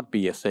could not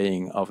be a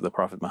saying of the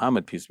Prophet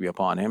Muhammad, peace be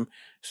upon him.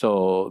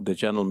 So the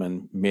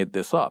gentleman made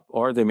this up,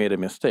 or they made a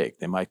mistake.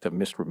 They might have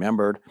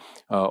misremembered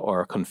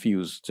or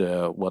confused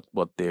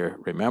what they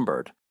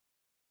remembered.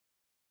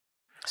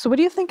 So what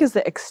do you think is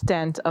the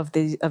extent of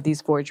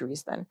these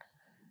forgeries then?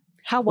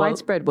 How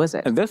widespread was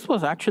it? This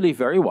was actually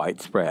very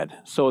widespread,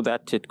 so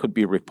that it could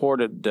be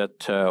reported that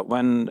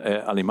when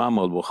Al-Imam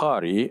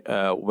al-Bukhari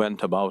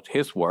went about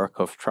his work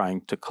of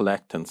trying to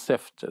collect and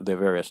sift the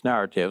various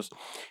narratives,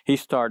 he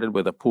started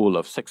with a pool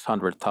of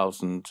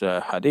 600,000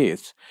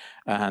 hadiths,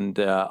 and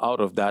out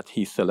of that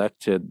he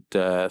selected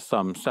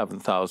some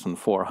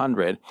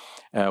 7,400,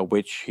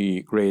 which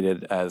he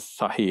graded as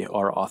sahih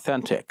or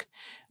authentic.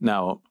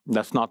 Now,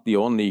 that's not the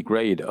only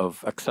grade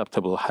of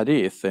acceptable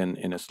hadith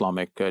in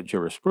Islamic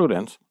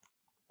jurisprudence.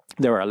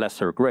 There are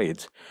lesser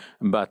grades,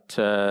 but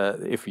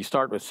if you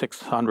start with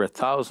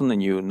 600,000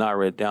 and you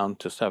narrow it down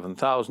to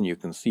 7,000, you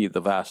can see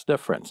the vast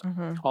difference.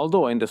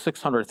 Although in the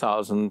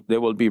 600,000 there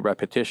will be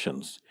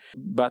repetitions,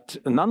 but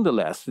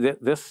nonetheless,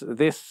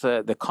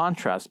 the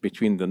contrast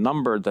between the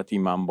number that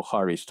Imam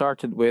Bukhari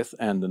started with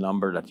and the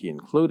number that he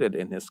included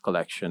in his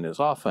collection is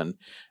often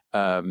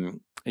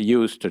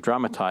used to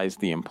dramatize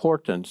the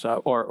importance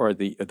or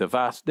the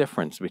vast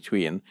difference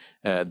between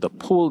the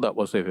pool that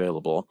was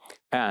available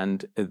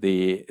and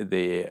the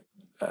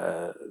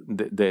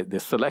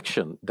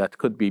selection that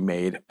could be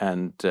made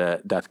and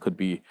that could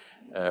be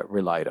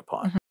relied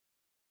upon.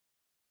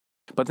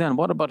 But then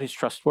what about his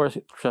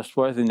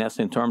trustworthiness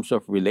in terms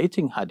of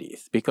relating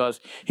hadith? Because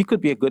he could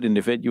be a good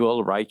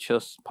individual,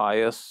 righteous,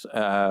 pious,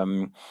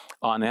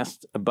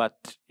 honest,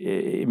 but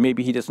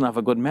maybe he doesn't have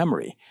a good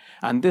memory.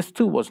 And this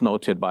too was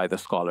noted by the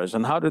scholars.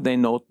 And how do they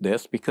note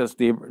this? Because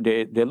they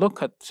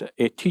look at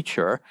a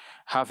teacher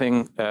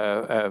having,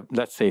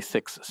 let's say,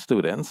 6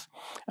 students,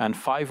 and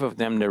 5 of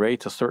them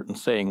narrate a certain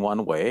saying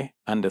one way,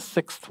 and the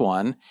 6th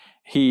one,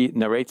 he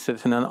narrates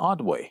it in an odd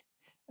way.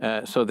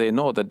 So they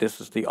know that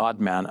this is the odd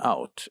man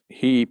out.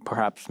 He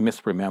perhaps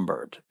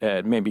misremembered.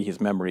 Maybe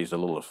his memory is a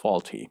little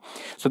faulty.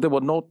 So they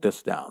will note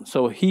this down.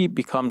 So he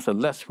becomes a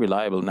less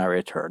reliable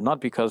narrator,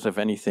 not because of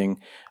anything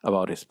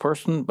about his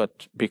person,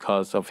 but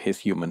because of his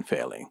human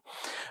failing.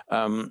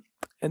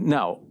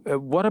 Now,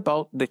 what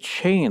about the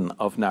chain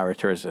of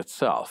narrators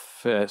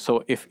itself?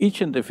 So if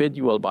each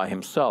individual by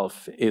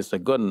himself is a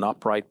good and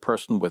upright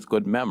person with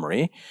good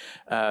memory,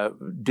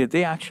 did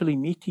they actually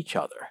meet each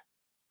other?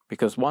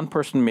 Because one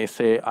person may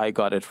say, I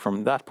got it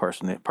from that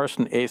person.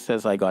 Person A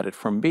says, I got it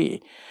from B.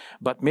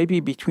 But maybe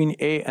between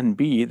A and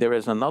B, there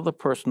is another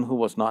person who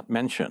was not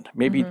mentioned.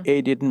 Maybe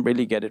A didn't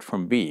really get it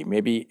from B.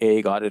 Maybe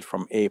A got it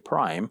from A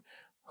prime,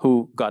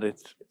 who got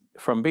it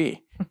from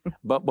B.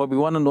 But we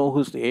want to know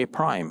who's the A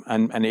prime,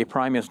 and A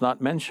prime is not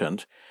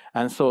mentioned.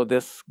 And so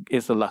this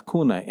is a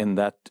lacuna in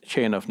that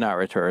chain of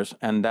narrators,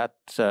 and that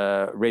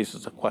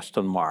raises a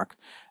question mark,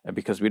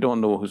 because we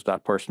don't know who's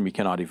that person. We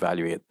cannot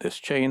evaluate this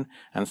chain,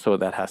 and so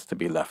that has to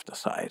be left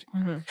aside.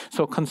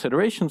 So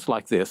considerations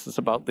like this is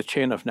about the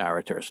chain of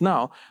narrators.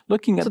 Now,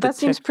 looking at that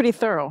seems pretty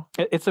thorough.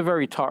 It's a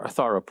very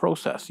thorough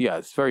process. Yeah,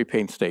 it's very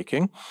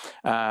painstaking.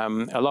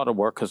 A lot of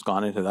work has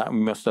gone into that, and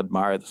we must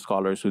admire the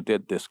scholars who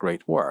did this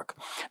great work.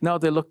 Now,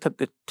 they looked at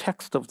the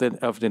text of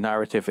the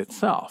narrative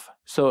itself.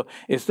 So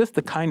is this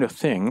the kind of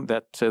thing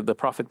that the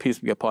Prophet, peace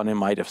be upon him,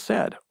 might have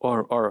said?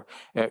 Or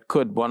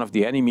could one of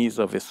the enemies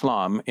of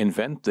Islam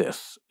invent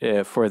this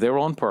for their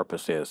own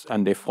purposes,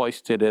 and they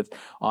foisted it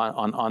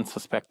on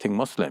unsuspecting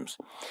Muslims?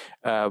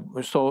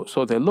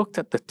 So they looked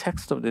at the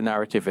text of the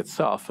narrative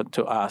itself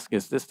to ask,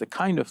 is this the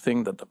kind of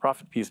thing that the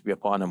Prophet, peace be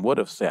upon him, would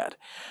have said?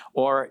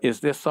 Or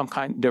is this some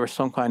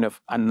kind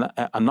of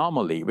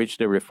anomaly, which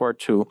they refer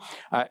to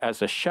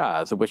as a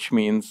shaz, which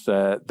means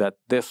that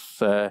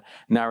this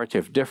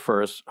narrative differs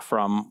differs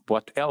from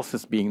what else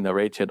is being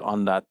narrated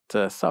on that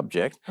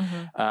subject,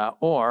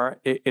 or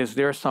is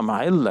there some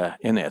illa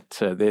in it?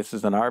 This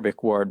is an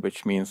Arabic word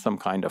which means some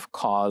kind of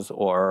cause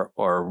or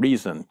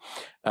reason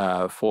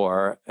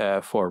for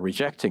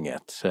rejecting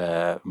it.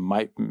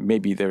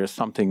 Maybe there is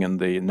something in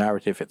the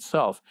narrative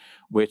itself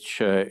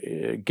which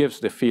gives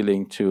the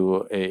feeling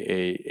to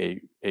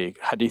a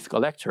hadith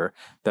collector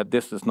that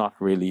this is not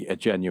really a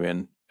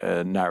genuine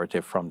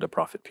narrative from the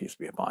Prophet, peace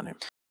be upon him.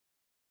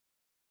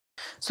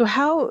 So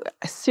how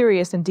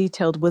serious and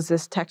detailed was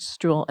this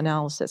textual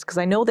analysis? Because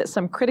I know that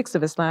some critics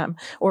of Islam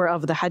or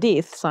of the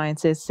hadith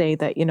sciences say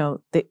that,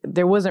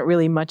 there wasn't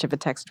really much of a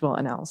textual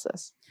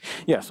analysis.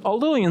 Yes,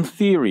 although in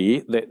theory,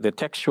 the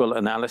textual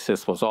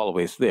analysis was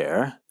always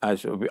there.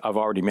 As I've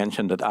already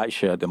mentioned that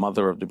Aisha, the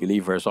mother of the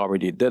believers,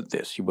 already did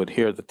this. She would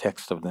hear the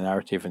text of the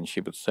narrative and she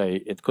would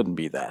say, it couldn't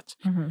be that.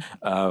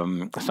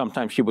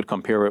 Sometimes she would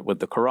compare it with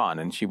the Quran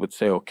and she would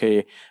say,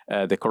 okay,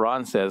 the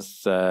Quran says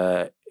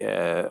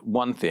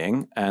one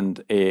thing and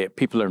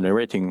people are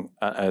narrating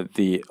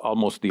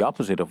almost the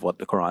opposite of what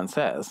the Quran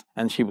says.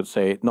 And she would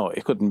say, no,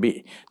 it couldn't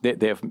be.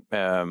 They've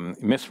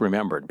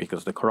misremembered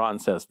because the Quran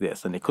says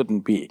this and it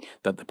couldn't be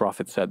that the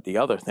Prophet said the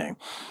other thing.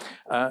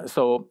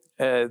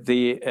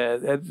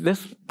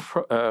 This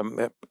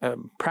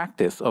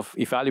practice of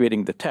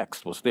evaluating the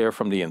text was there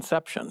from the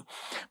inception,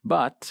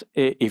 but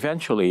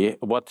eventually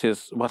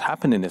what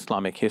happened in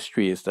Islamic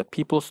history is that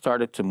people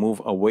started to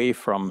move away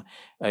from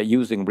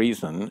using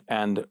reason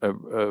and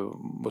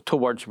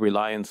towards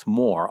reliance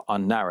more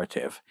on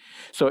narrative.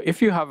 So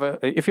if you have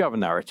a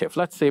narrative,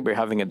 let's say we're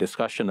having a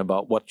discussion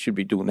about what should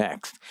we do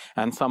next,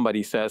 and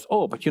somebody says,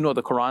 "Oh, but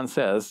the Quran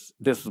says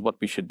this is what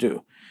we should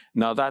do."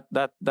 Now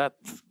that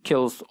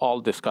kills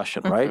all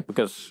discussion, right?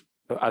 Because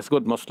as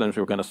good Muslims,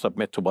 we're going to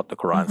submit to what the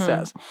Quran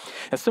says.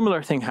 A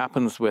similar thing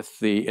happens with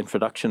the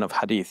introduction of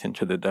hadith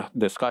into the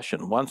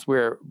discussion. Once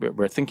we're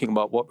thinking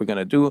about what we're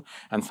going to do,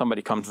 and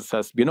somebody comes and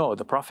says,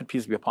 the Prophet,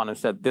 peace be upon him,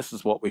 said this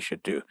is what we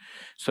should do.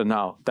 So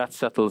now that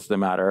settles the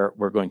matter.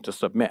 We're going to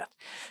submit.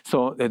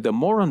 So the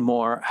more and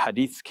more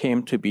hadiths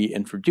came to be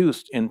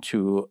introduced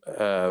into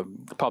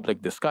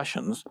public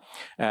discussions,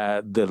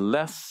 the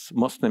less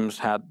Muslims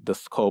had the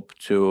scope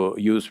to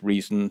use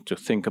reason, to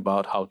think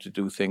about how to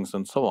do things,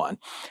 and so on.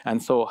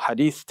 And so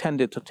hadith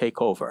tended to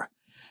take over.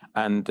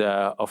 And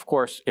of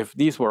course, if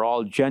these were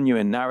all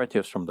genuine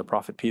narratives from the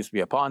Prophet, peace be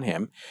upon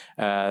him,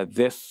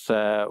 this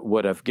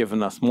would have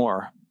given us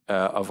more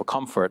of a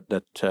comfort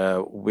that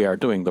we are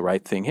doing the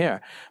right thing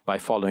here by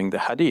following the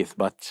hadith.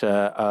 But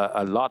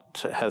a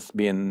lot has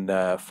been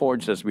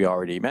forged, as we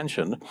already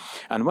mentioned.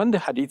 And when the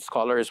hadith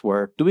scholars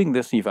were doing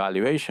this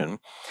evaluation,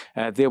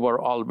 they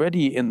were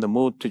already in the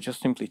mood to just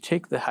simply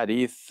take the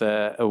hadith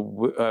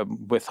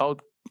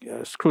without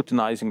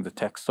scrutinizing the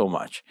text so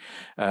much,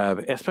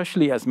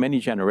 especially as many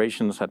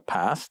generations had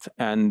passed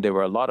and there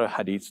were a lot of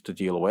hadiths to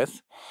deal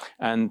with.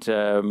 And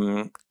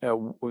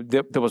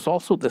there was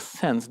also the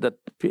sense that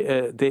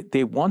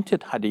they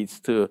wanted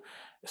hadiths to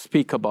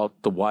speak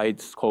about the wide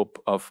scope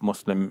of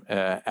Muslim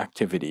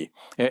activity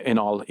in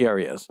all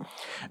areas.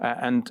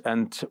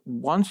 And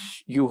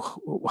once you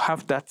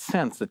have that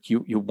sense that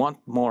you want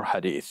more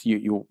hadiths,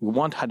 you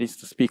want hadiths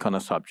to speak on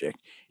a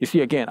subject. You see,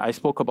 again, I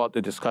spoke about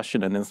the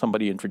discussion and then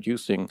somebody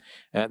introducing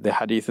the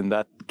hadith, and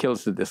that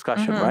kills the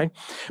discussion, right?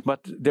 But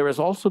there is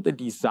also the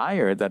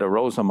desire that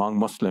arose among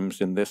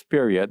Muslims in this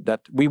period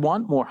that we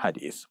want more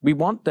hadiths. We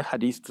want the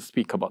hadiths to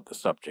speak about the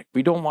subject.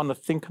 We don't want to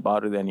think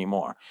about it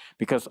anymore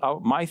because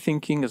my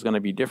thinking is going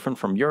to be different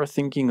from your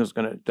thinking,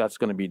 that's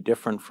going to be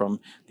different from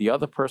the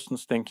other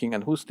person's thinking,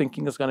 and whose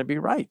thinking is going to be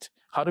right.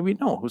 How do we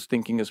know whose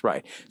thinking is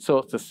right?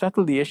 So to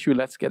settle the issue,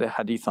 let's get a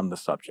hadith on the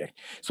subject.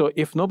 So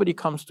if nobody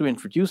comes to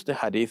introduce the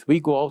hadith, we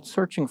go out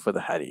searching for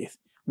the hadith.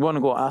 We want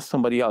to go ask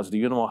somebody else, do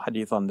you know a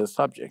hadith on this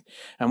subject?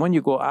 And when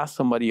you go ask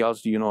somebody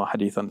else, do you know a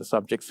hadith on the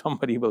subject?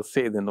 Somebody will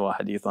say they know a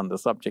hadith on the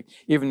subject,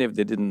 even if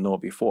they didn't know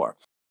before.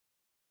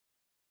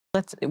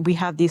 We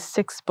have these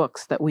 6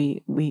 books that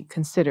we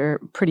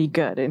consider pretty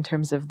good in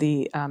terms of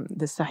the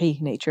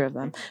sahih nature of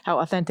them, how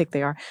authentic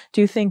they are.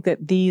 Do you think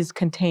that these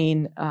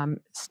contain,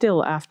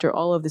 still after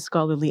all of the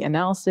scholarly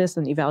analysis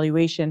and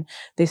evaluation,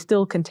 they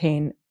still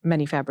contain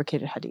many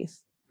fabricated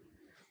hadiths?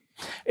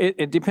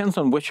 It depends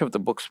on which of the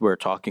books we're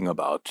talking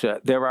about.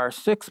 There are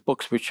 6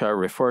 books which are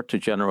referred to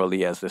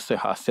generally as the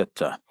Sihah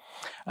Sitta.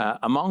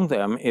 Among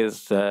them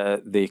is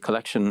the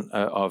collection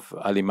of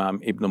Al-Imam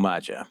Ibn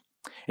Majah.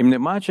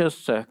 Ibn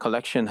Majah's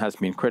collection has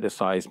been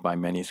criticized by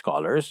many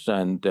scholars,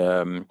 and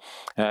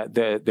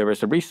there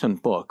is a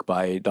recent book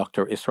by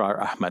Dr. Israr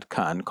Ahmad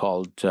Khan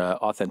called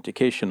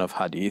Authentication of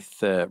Hadith,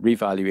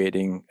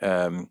 Reevaluating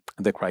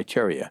the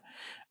Criteria.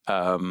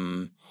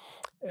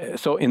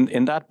 So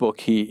in that book,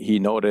 he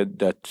noted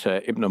that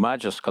Ibn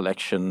Majah's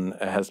collection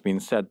has been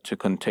said to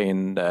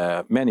contain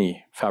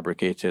many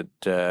fabricated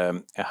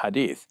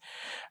hadith.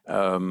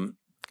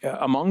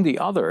 Among the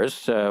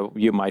others,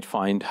 you might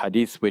find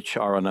hadiths which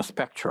are on a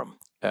spectrum,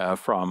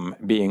 from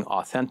being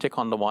authentic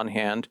on the one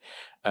hand,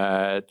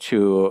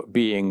 to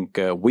being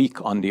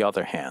weak on the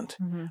other hand.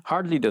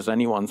 Hardly does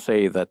anyone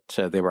say that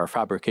there were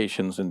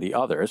fabrications in the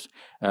others,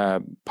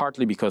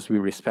 partly because we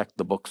respect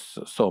the books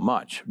so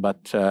much.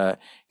 But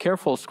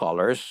careful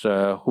scholars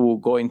who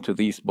go into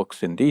these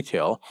books in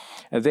detail,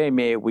 they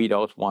may weed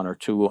out one or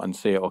two and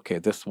say, okay,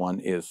 this one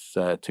is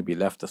to be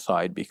left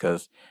aside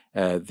because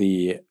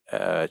the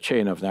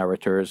chain of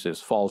narrators is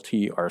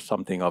faulty or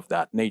something of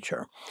that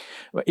nature.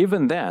 But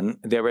even then,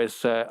 there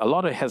is a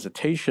lot of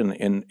hesitation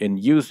in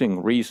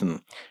using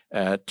reason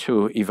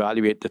to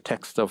evaluate the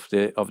text of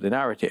the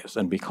narratives.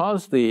 And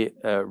because the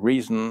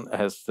reason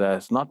has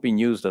not been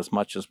used as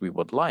much as we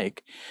would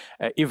like,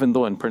 even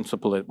though in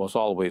principle it was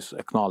always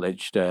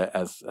acknowledged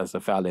as a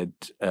valid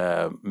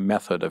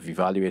method of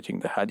evaluating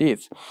the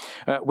hadiths,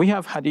 we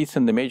have hadiths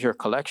in the major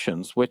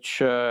collections which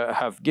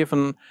have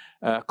given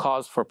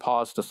cause for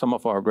pause to some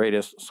of our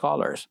greatest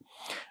scholars.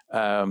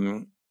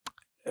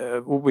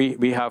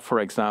 We have, for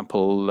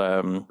example,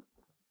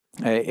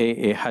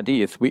 a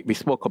hadith. We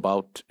spoke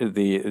about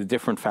the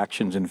different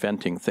factions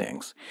inventing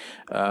things.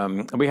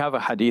 We have a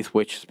hadith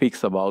which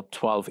speaks about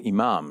 12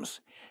 imams,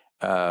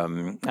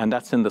 and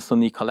that's in the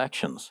Sunni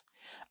collections.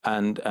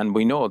 And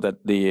we know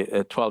that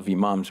the 12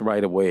 imams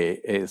right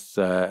away is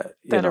that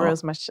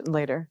arose much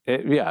later.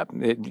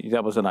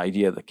 That was an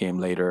idea that came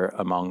later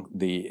among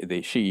the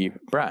Shi'i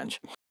branch.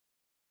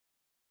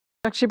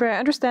 Dr. Jaber, I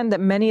understand that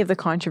many of the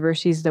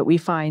controversies that we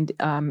find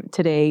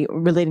today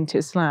relating to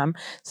Islam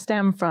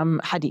stem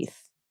from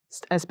hadith,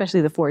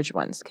 especially the forged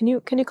ones. Can you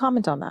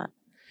comment on that?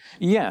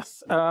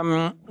 Yes.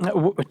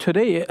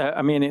 Today,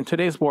 in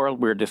today's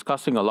world, we're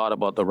discussing a lot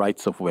about the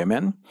rights of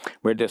women.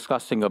 We're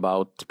discussing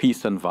about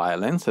peace and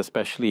violence,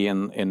 especially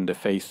in the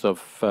face of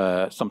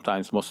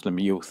sometimes Muslim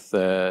youth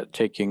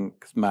taking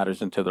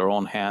matters into their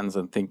own hands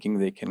and thinking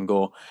they can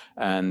go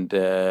and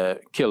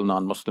kill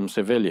non-Muslim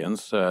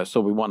civilians.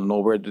 So we want to know,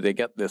 where do they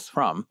get this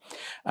from?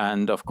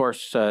 And of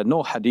course,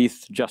 no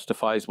hadith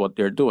justifies what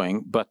they're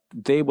doing, but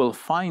they will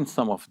find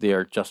some of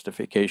their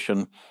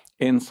justification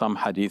in some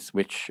hadiths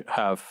which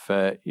have,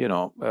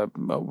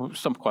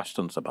 some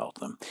questions about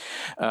them.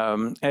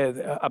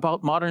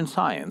 About modern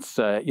science,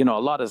 a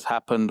lot has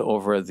happened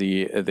over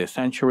the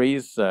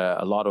centuries,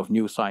 a lot of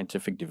new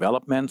scientific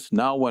developments.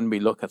 Now, when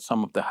we look at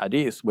some of the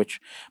hadiths, which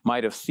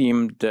might have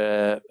seemed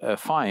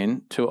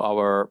fine to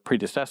our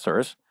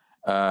predecessors,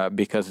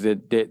 because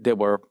they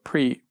were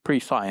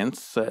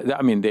pre-science.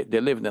 They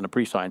lived in a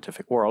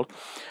pre-scientific world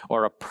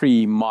or a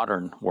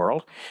pre-modern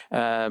world.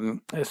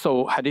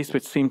 So hadiths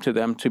which seem to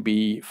them to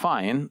be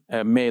fine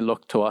may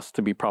look to us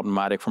to be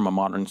problematic from a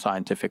modern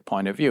scientific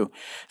point of view.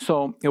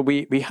 So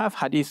we have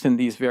hadiths in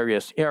these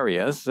various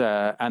areas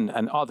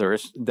and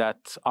others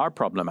that are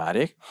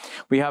problematic.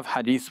 We have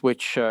hadiths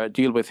which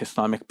deal with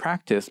Islamic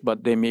practice,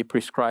 but they may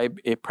prescribe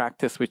a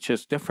practice which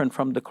is different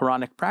from the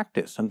Quranic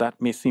practice, and that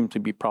may seem to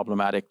be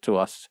problematic to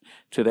us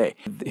today.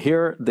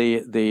 Here,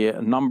 the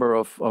number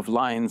of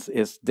lines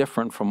is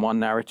different from one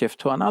narrative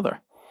to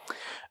another.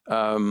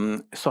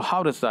 So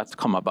how does that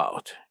come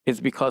about? It's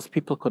because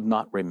people could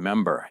not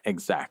remember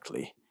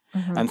exactly.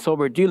 And so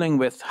we're dealing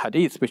with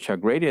hadiths which are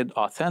graded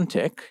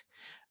authentic,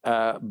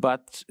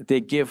 but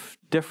they give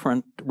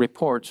different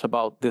reports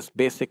about this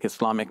basic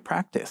Islamic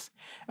practice.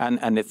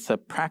 And it's a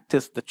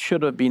practice that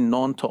should have been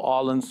known to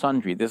all and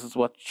sundry. This is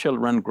what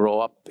children grow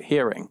up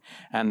hearing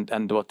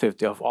and what they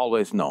have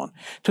always known.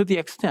 To the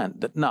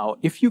extent that now,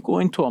 if you go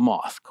into a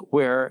mosque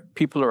where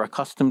people are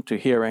accustomed to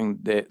hearing,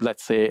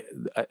 let's say,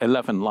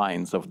 11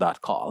 lines of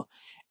that call,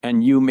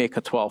 and you make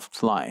a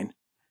 12th line,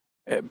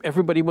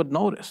 everybody would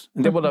notice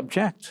and they would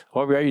object.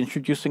 Or we are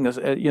introducing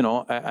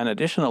an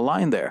additional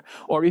line there.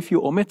 Or if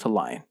you omit a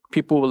line,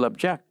 people will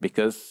object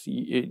because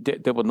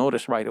they will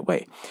notice right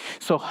away.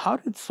 So how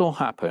did it so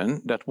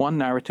happen that one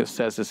narrative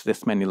says it's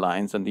this many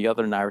lines and the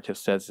other narrative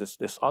says it's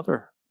this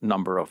other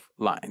number of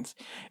lines?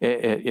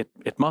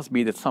 It must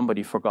be that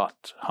somebody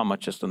forgot how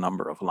much is the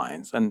number of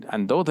lines.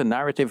 And though the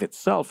narrative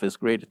itself is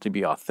graded to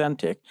be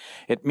authentic,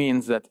 it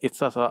means that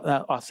it's as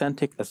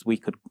authentic as we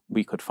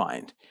could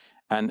find.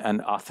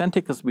 And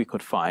authentic as we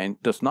could find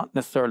does not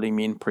necessarily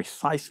mean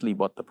precisely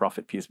what the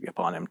Prophet, peace be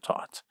upon him,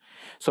 taught.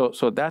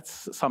 So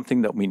that's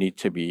something that we need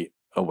to be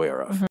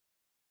aware of.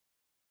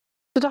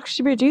 So Dr.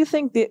 Jaber, do you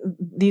think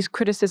these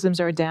criticisms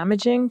are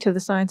damaging to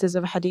the sciences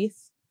of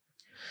hadith?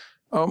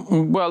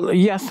 Well,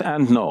 yes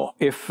and no.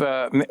 If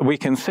we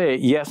can say,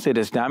 yes, it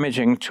is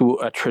damaging to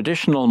a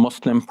traditional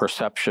Muslim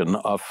perception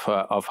of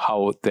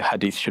how the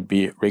hadith should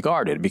be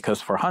regarded,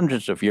 because for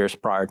hundreds of years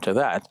prior to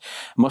that,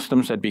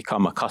 Muslims had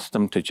become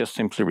accustomed to just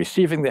simply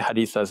receiving the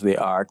hadith as they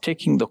are,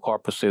 taking the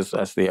corpuses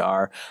as they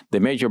are,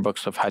 the major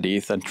books of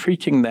hadith, and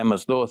treating them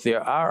as though they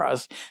are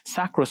as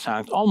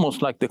sacrosanct,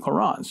 almost like the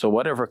Quran. So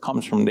whatever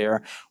comes from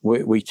there,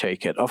 we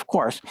take it. Of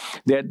course,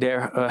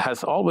 there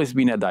has always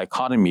been a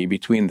dichotomy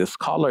between the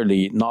scholarly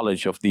the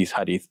knowledge of these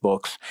hadith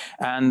books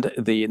and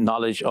the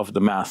knowledge of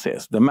the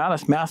masses. The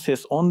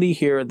masses only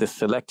hear the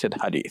selected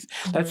hadith.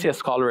 Let's say a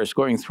scholar is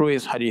going through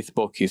his hadith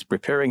book, he's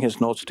preparing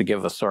his notes to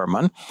give a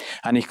sermon,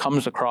 and he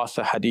comes across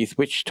a hadith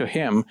which to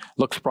him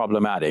looks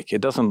problematic.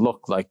 It doesn't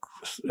look like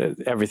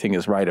everything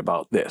is right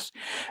about this.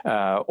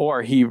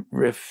 Or he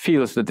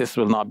feels that this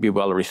will not be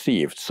well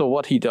received. So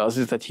what he does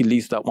is that he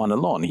leaves that one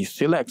alone. He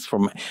selects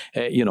from,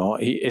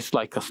 it's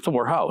like a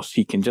storehouse.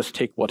 He can just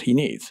take what he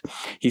needs.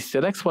 He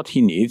selects what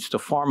he needs to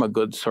form a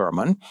good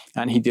sermon,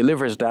 and he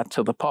delivers that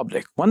to the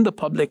public. When the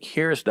public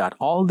hears that,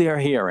 all they are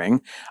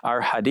hearing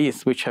are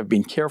hadiths which have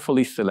been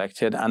carefully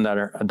selected and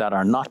that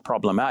are not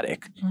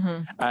problematic.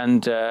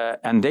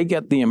 And they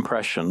get the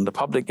impression, the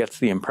public gets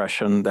the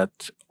impression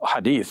that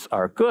hadiths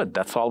are good.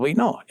 That's all we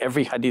know.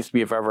 Every hadith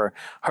we've ever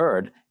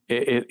heard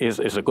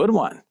is a good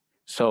one.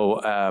 So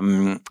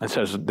it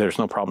says there's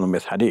no problem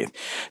with hadith.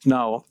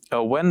 Now,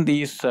 when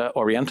these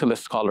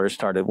Orientalist scholars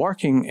started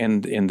working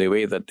in the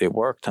way that they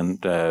worked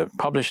and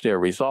published their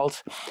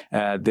results,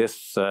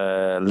 this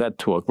led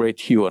to a great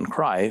hue and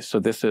cry. So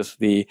this is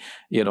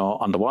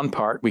on the one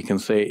part, we can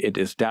say it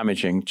is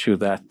damaging to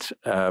that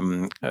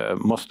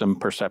Muslim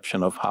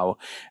perception of how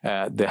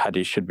the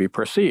hadith should be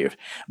perceived.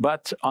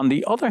 But on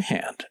the other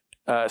hand,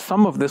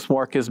 some of this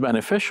work is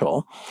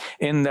beneficial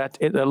in that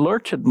it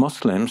alerted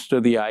Muslims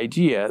to the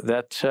idea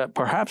that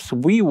perhaps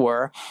we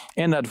were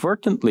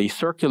inadvertently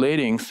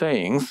circulating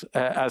sayings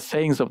as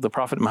sayings of the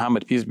Prophet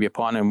Muhammad, peace be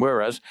upon him,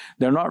 whereas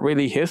they're not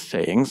really his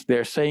sayings.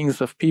 They're sayings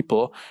of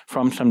people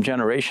from some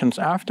generations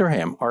after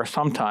him, or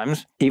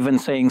sometimes even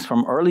sayings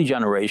from early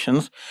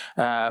generations,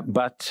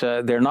 but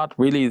they're not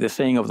really the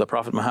saying of the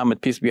Prophet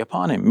Muhammad, peace be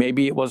upon him.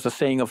 Maybe it was the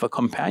saying of a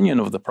companion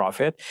of the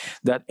Prophet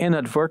that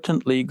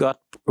inadvertently got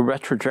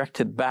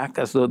retrojected back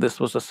as though this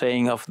was a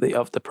saying of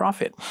the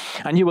Prophet.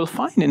 And you will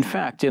find, in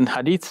fact, in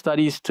hadith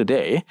studies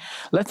today,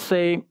 let's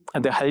say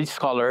the hadith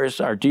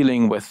scholars are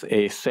dealing with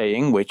a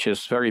saying which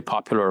is very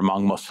popular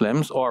among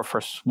Muslims, or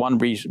for one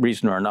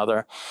reason or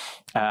another,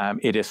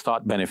 it is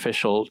thought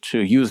beneficial to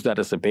use that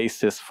as a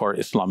basis for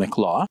Islamic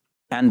law.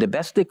 And the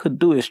best they could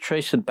do is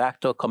trace it back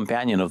to a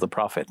companion of the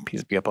Prophet,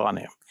 peace be upon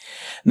him.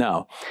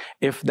 Now,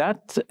 if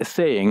that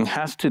saying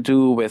has to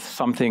do with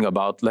something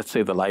about, let's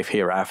say, the life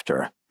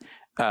hereafter,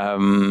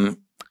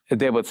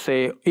 they would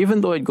say,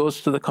 even though it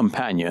goes to the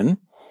companion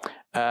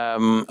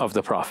of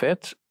the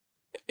Prophet,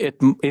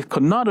 it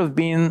could not have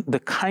been the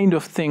kind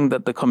of thing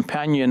that the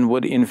companion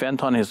would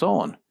invent on his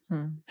own.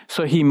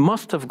 So he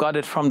must have got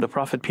it from the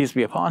Prophet, peace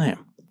be upon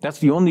him. That's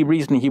the only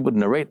reason he would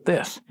narrate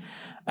this.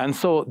 And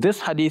so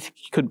this hadith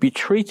could be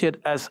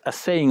treated as a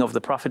saying of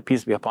the Prophet,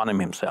 peace be upon him,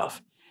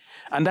 himself.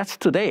 And that's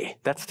today.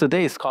 That's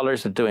today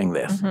scholars are doing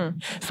this.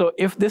 So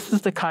if this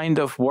is the kind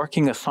of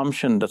working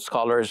assumption that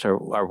scholars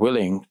are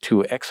willing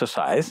to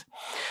exercise,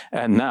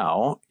 and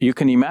now you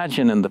can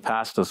imagine in the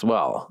past as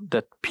well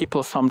that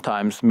people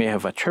sometimes may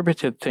have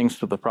attributed things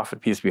to the Prophet,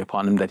 peace be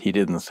upon him, that he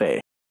didn't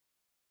say.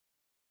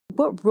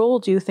 What role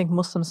do you think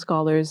Muslim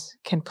scholars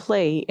can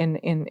play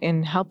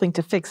in helping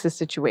to fix this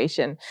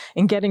situation,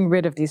 in getting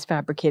rid of these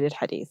fabricated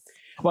hadith?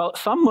 Well,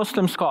 some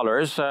Muslim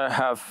scholars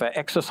have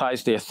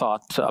exercised their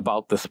thought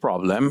about this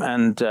problem,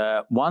 and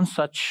one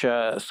such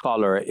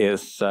scholar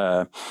is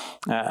Kamal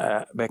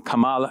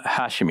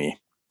Hashimi.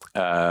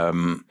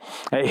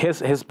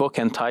 His book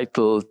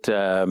entitled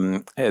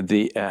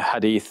The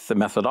Hadith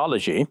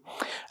Methodology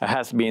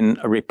has been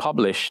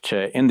republished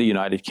in the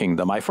United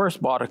Kingdom. I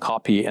first bought a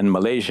copy in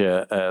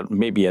Malaysia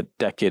maybe a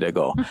decade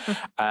ago,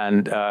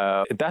 and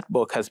that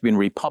book has been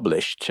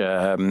republished,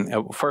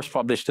 first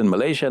published in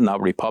Malaysia, now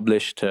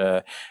republished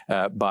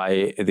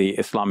by the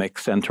Islamic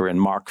Center in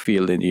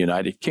Markfield in the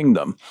United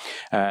Kingdom,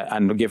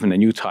 and given a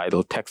new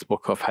title,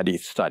 Textbook of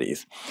Hadith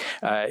Studies.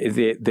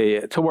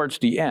 Towards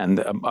the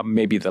end,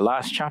 maybe the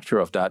last chapter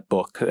of that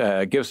book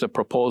gives a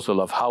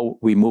proposal of how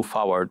we move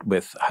forward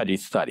with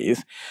hadith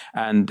studies.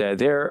 And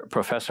there,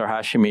 Professor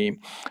Hashimi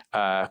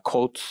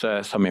quotes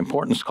some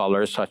important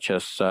scholars such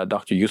as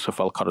Dr. Yusuf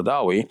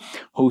al-Qaradawi,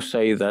 who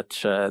say that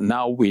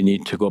now we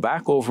need to go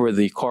back over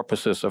the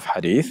corpuses of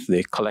hadith,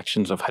 the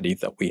collections of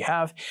hadith that we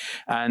have,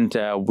 and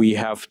we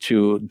have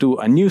to do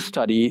a new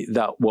study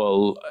that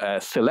will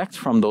select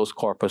from those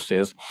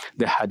corpuses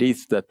the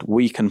hadith that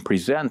we can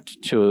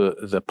present to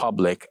the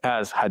public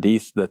as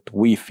hadith that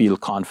we feel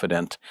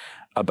confident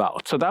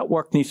about. So that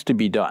work needs to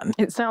be done.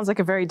 It sounds like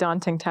a very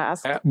daunting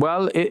task.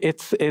 Well,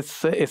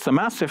 it's a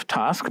massive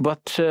task,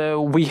 but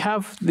we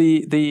have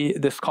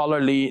the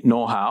scholarly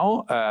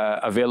know-how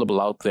available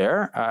out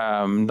there.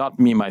 Not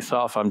me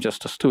myself, I'm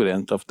just a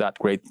student of that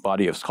great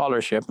body of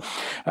scholarship.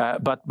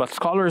 But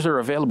scholars are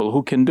available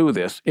who can do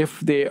this if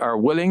they are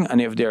willing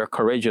and if they are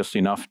courageous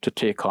enough to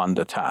take on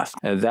the task.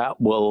 That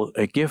will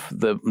give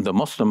the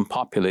Muslim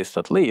populace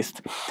at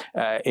least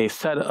a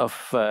set of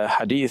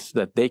hadiths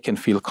that they can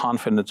feel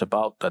confident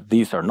about, that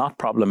these are not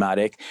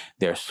problematic,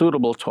 they're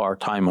suitable to our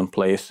time and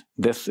place.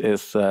 This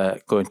is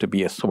going to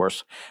be a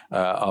source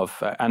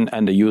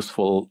and a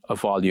useful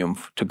volume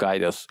to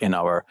guide us in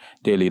our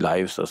daily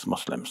lives as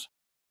Muslims.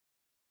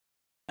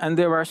 And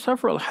there are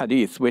several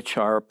hadiths which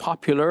are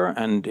popular,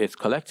 and it's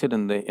collected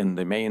in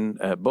the main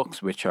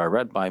books which are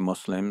read by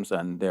Muslims,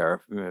 and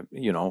they're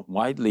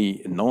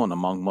widely known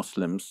among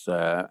Muslims.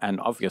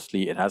 And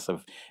obviously, it has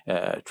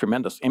a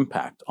tremendous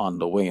impact on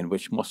the way in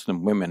which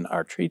Muslim women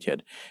are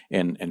treated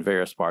in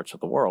various parts of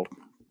the world.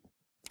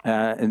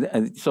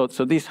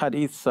 So these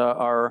hadiths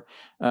are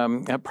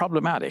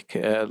problematic.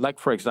 Like,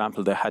 for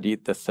example, the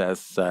hadith that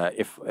says,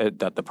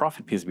 that the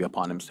Prophet, peace be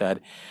upon him,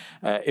 said,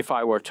 if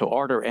I were to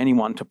order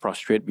anyone to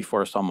prostrate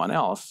before someone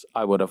else,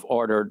 I would have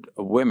ordered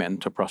women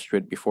to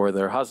prostrate before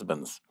their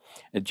husbands,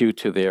 due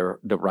to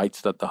the rights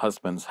that the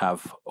husbands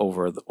have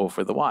over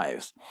the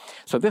wives.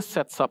 So this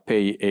sets up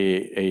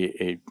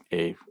a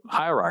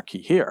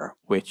hierarchy here,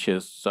 which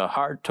is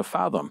hard to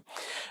fathom.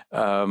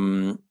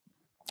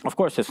 Of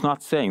course, it's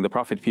not saying, the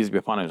Prophet, peace be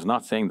upon him, is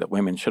not saying that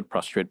women should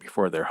prostrate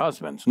before their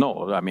husbands.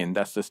 No, I mean,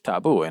 that's this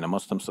taboo. In a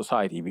Muslim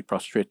society, we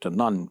prostrate to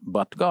none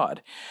but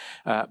God.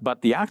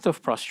 But the act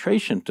of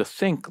prostration, to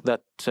think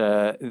that,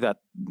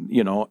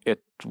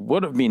 it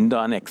would have been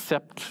done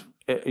except,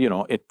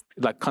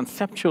 like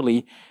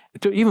conceptually,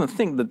 to even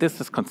think that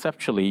this is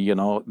conceptually,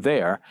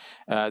 there,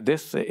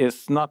 this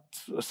is not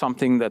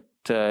something that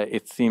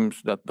it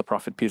seems that the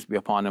Prophet, peace be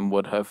upon him,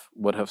 would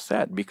have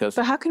said, because.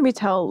 So how can we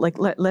tell, like,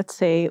 let's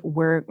say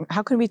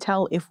how can we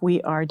tell if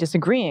we are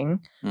disagreeing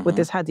with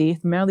this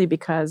hadith merely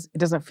because it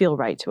doesn't feel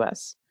right to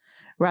us,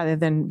 rather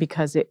than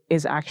because it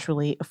is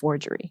actually a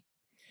forgery?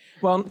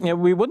 Well,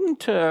 we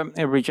wouldn't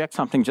reject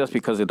something just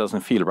because it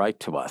doesn't feel right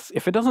to us.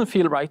 If it doesn't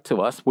feel right to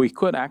us, we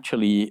could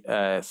actually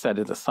set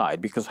it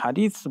aside, because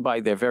hadiths, by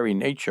their very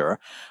nature,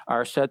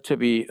 are said to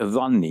be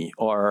dhanni,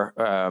 or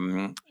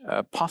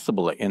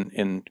possible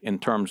in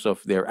terms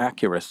of their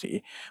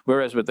accuracy.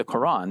 Whereas with the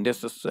Quran,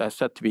 this is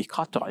said to be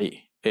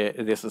qat'i.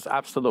 This is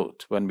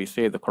absolute. When we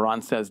say the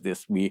Quran says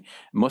this, we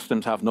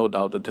Muslims have no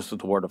doubt that this is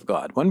the word of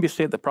God. When we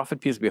say the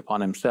Prophet, peace be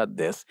upon him, said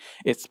this,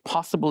 it's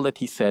possible that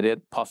he said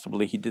it,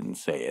 possibly he didn't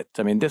say it.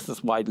 I mean, this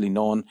is widely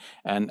known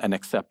and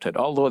accepted,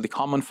 although the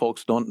common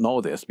folks don't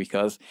know this,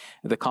 because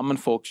the common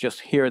folks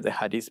just hear the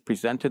hadith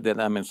presented to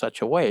them in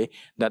such a way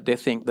that they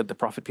think that the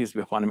Prophet, peace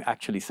be upon him,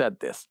 actually said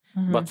this.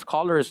 But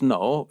scholars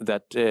know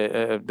that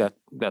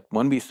that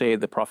when we say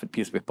the Prophet,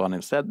 peace be upon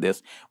him, said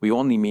this, we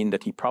only mean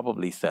that he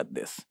probably said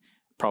this.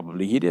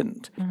 Probably he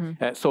didn't.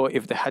 So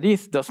if the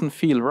hadith doesn't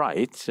feel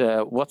right,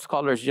 what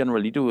scholars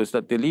generally do is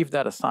that they leave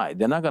that aside.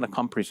 They're not going to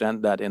come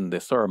present that in the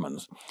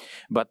sermons.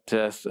 But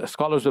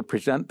scholars would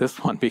present this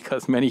one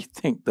because many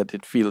think that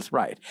it feels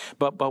right.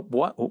 But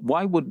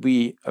why would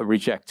we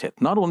reject it?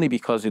 Not only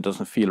because it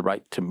doesn't feel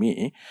right to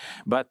me,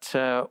 but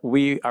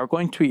we are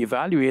going to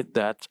evaluate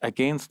that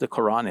against the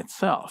Quran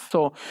itself.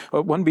 So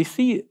when we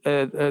see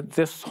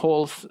this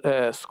whole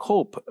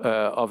scope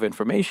of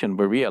information,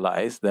 we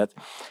realize that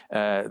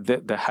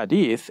the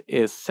hadith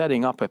is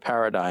setting up a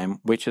paradigm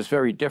which is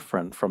very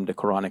different from the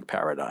Quranic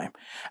paradigm.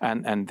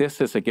 And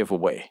this is a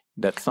giveaway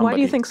that somebody. Why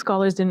do you think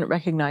scholars didn't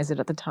recognize it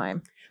at the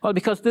time? Well,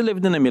 because they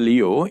lived in a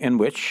milieu in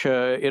which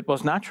it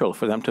was natural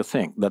for them to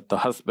think that the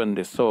husband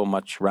is so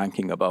much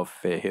ranking above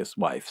his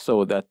wife,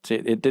 so that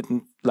it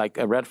didn't, like,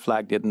 a red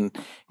flag didn't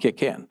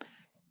kick in.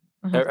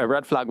 A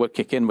red flag would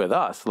kick in with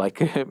us,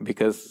 like,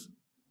 because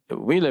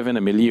we live in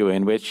a milieu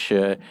in which,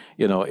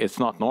 it's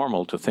not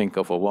normal to think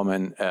of a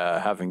woman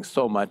having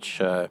so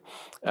much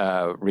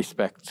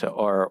respect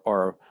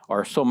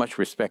or so much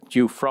respect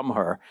due from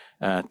her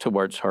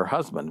towards her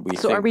husband.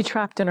 So are we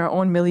trapped in our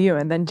own milieu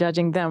and then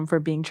judging them for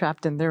being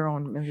trapped in their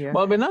own milieu?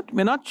 Well,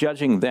 we're not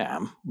judging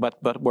them, but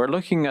we're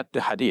looking at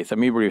the hadith. I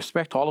mean, we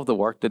respect all of the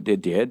work that they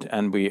did,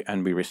 and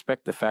we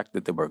respect the fact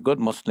that they were good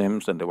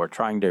Muslims and they were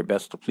trying their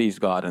best to please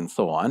God and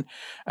so on.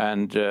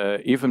 And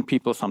even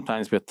people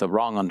sometimes with the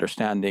wrong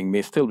understanding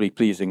may still be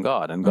pleasing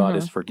God, and God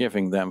is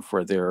forgiving them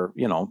for their,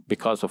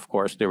 because of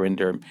course they're in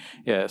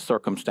their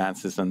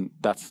circumstances, and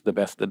that's the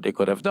best that they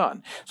could have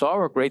done. So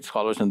our great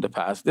scholars in the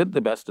past did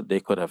the best that they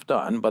could have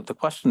done, but the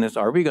question is,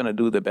 are we going to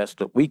do the best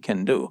that we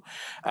can do?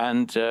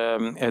 And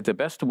the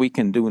best we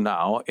can do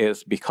now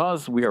is,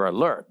 because we are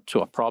alert to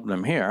a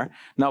problem here,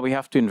 now we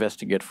have to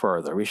investigate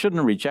further. We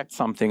shouldn't reject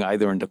something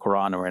either in the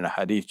Quran or in a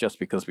hadith just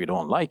because we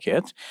don't like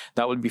it.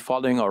 That would be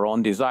following our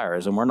own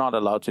desires, and we're not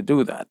allowed to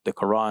do that. The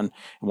Quran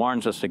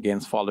warns us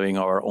against following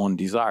our own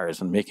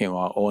desires and making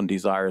our own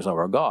desires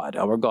our God.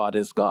 Our God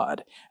is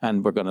God,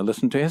 and we're going to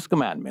listen to his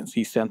commandments.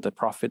 He sent the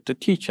Prophet to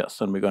teach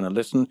us, and we're going to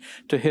listen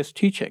to his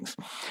teachings.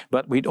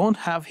 But we don't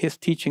have his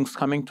teachings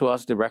coming to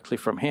us directly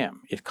from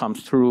him. It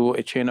comes through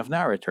a chain of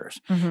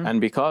narrators.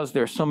 And because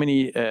there are so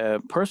many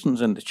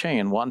persons in the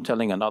chain, one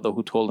telling another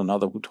who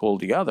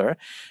told the other,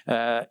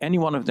 any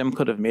one of them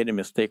could have made a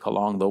mistake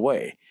along the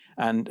way.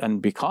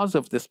 And because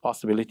of this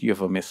possibility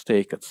of a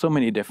mistake at so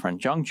many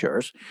different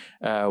junctures,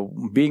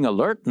 being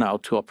alert now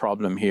to a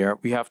problem here,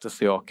 we have to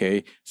say,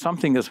 okay,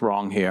 something is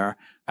wrong here,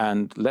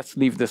 and let's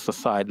leave this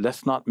aside.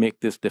 Let's not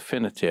make this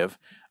definitive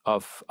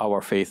of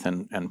our faith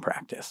and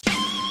practice.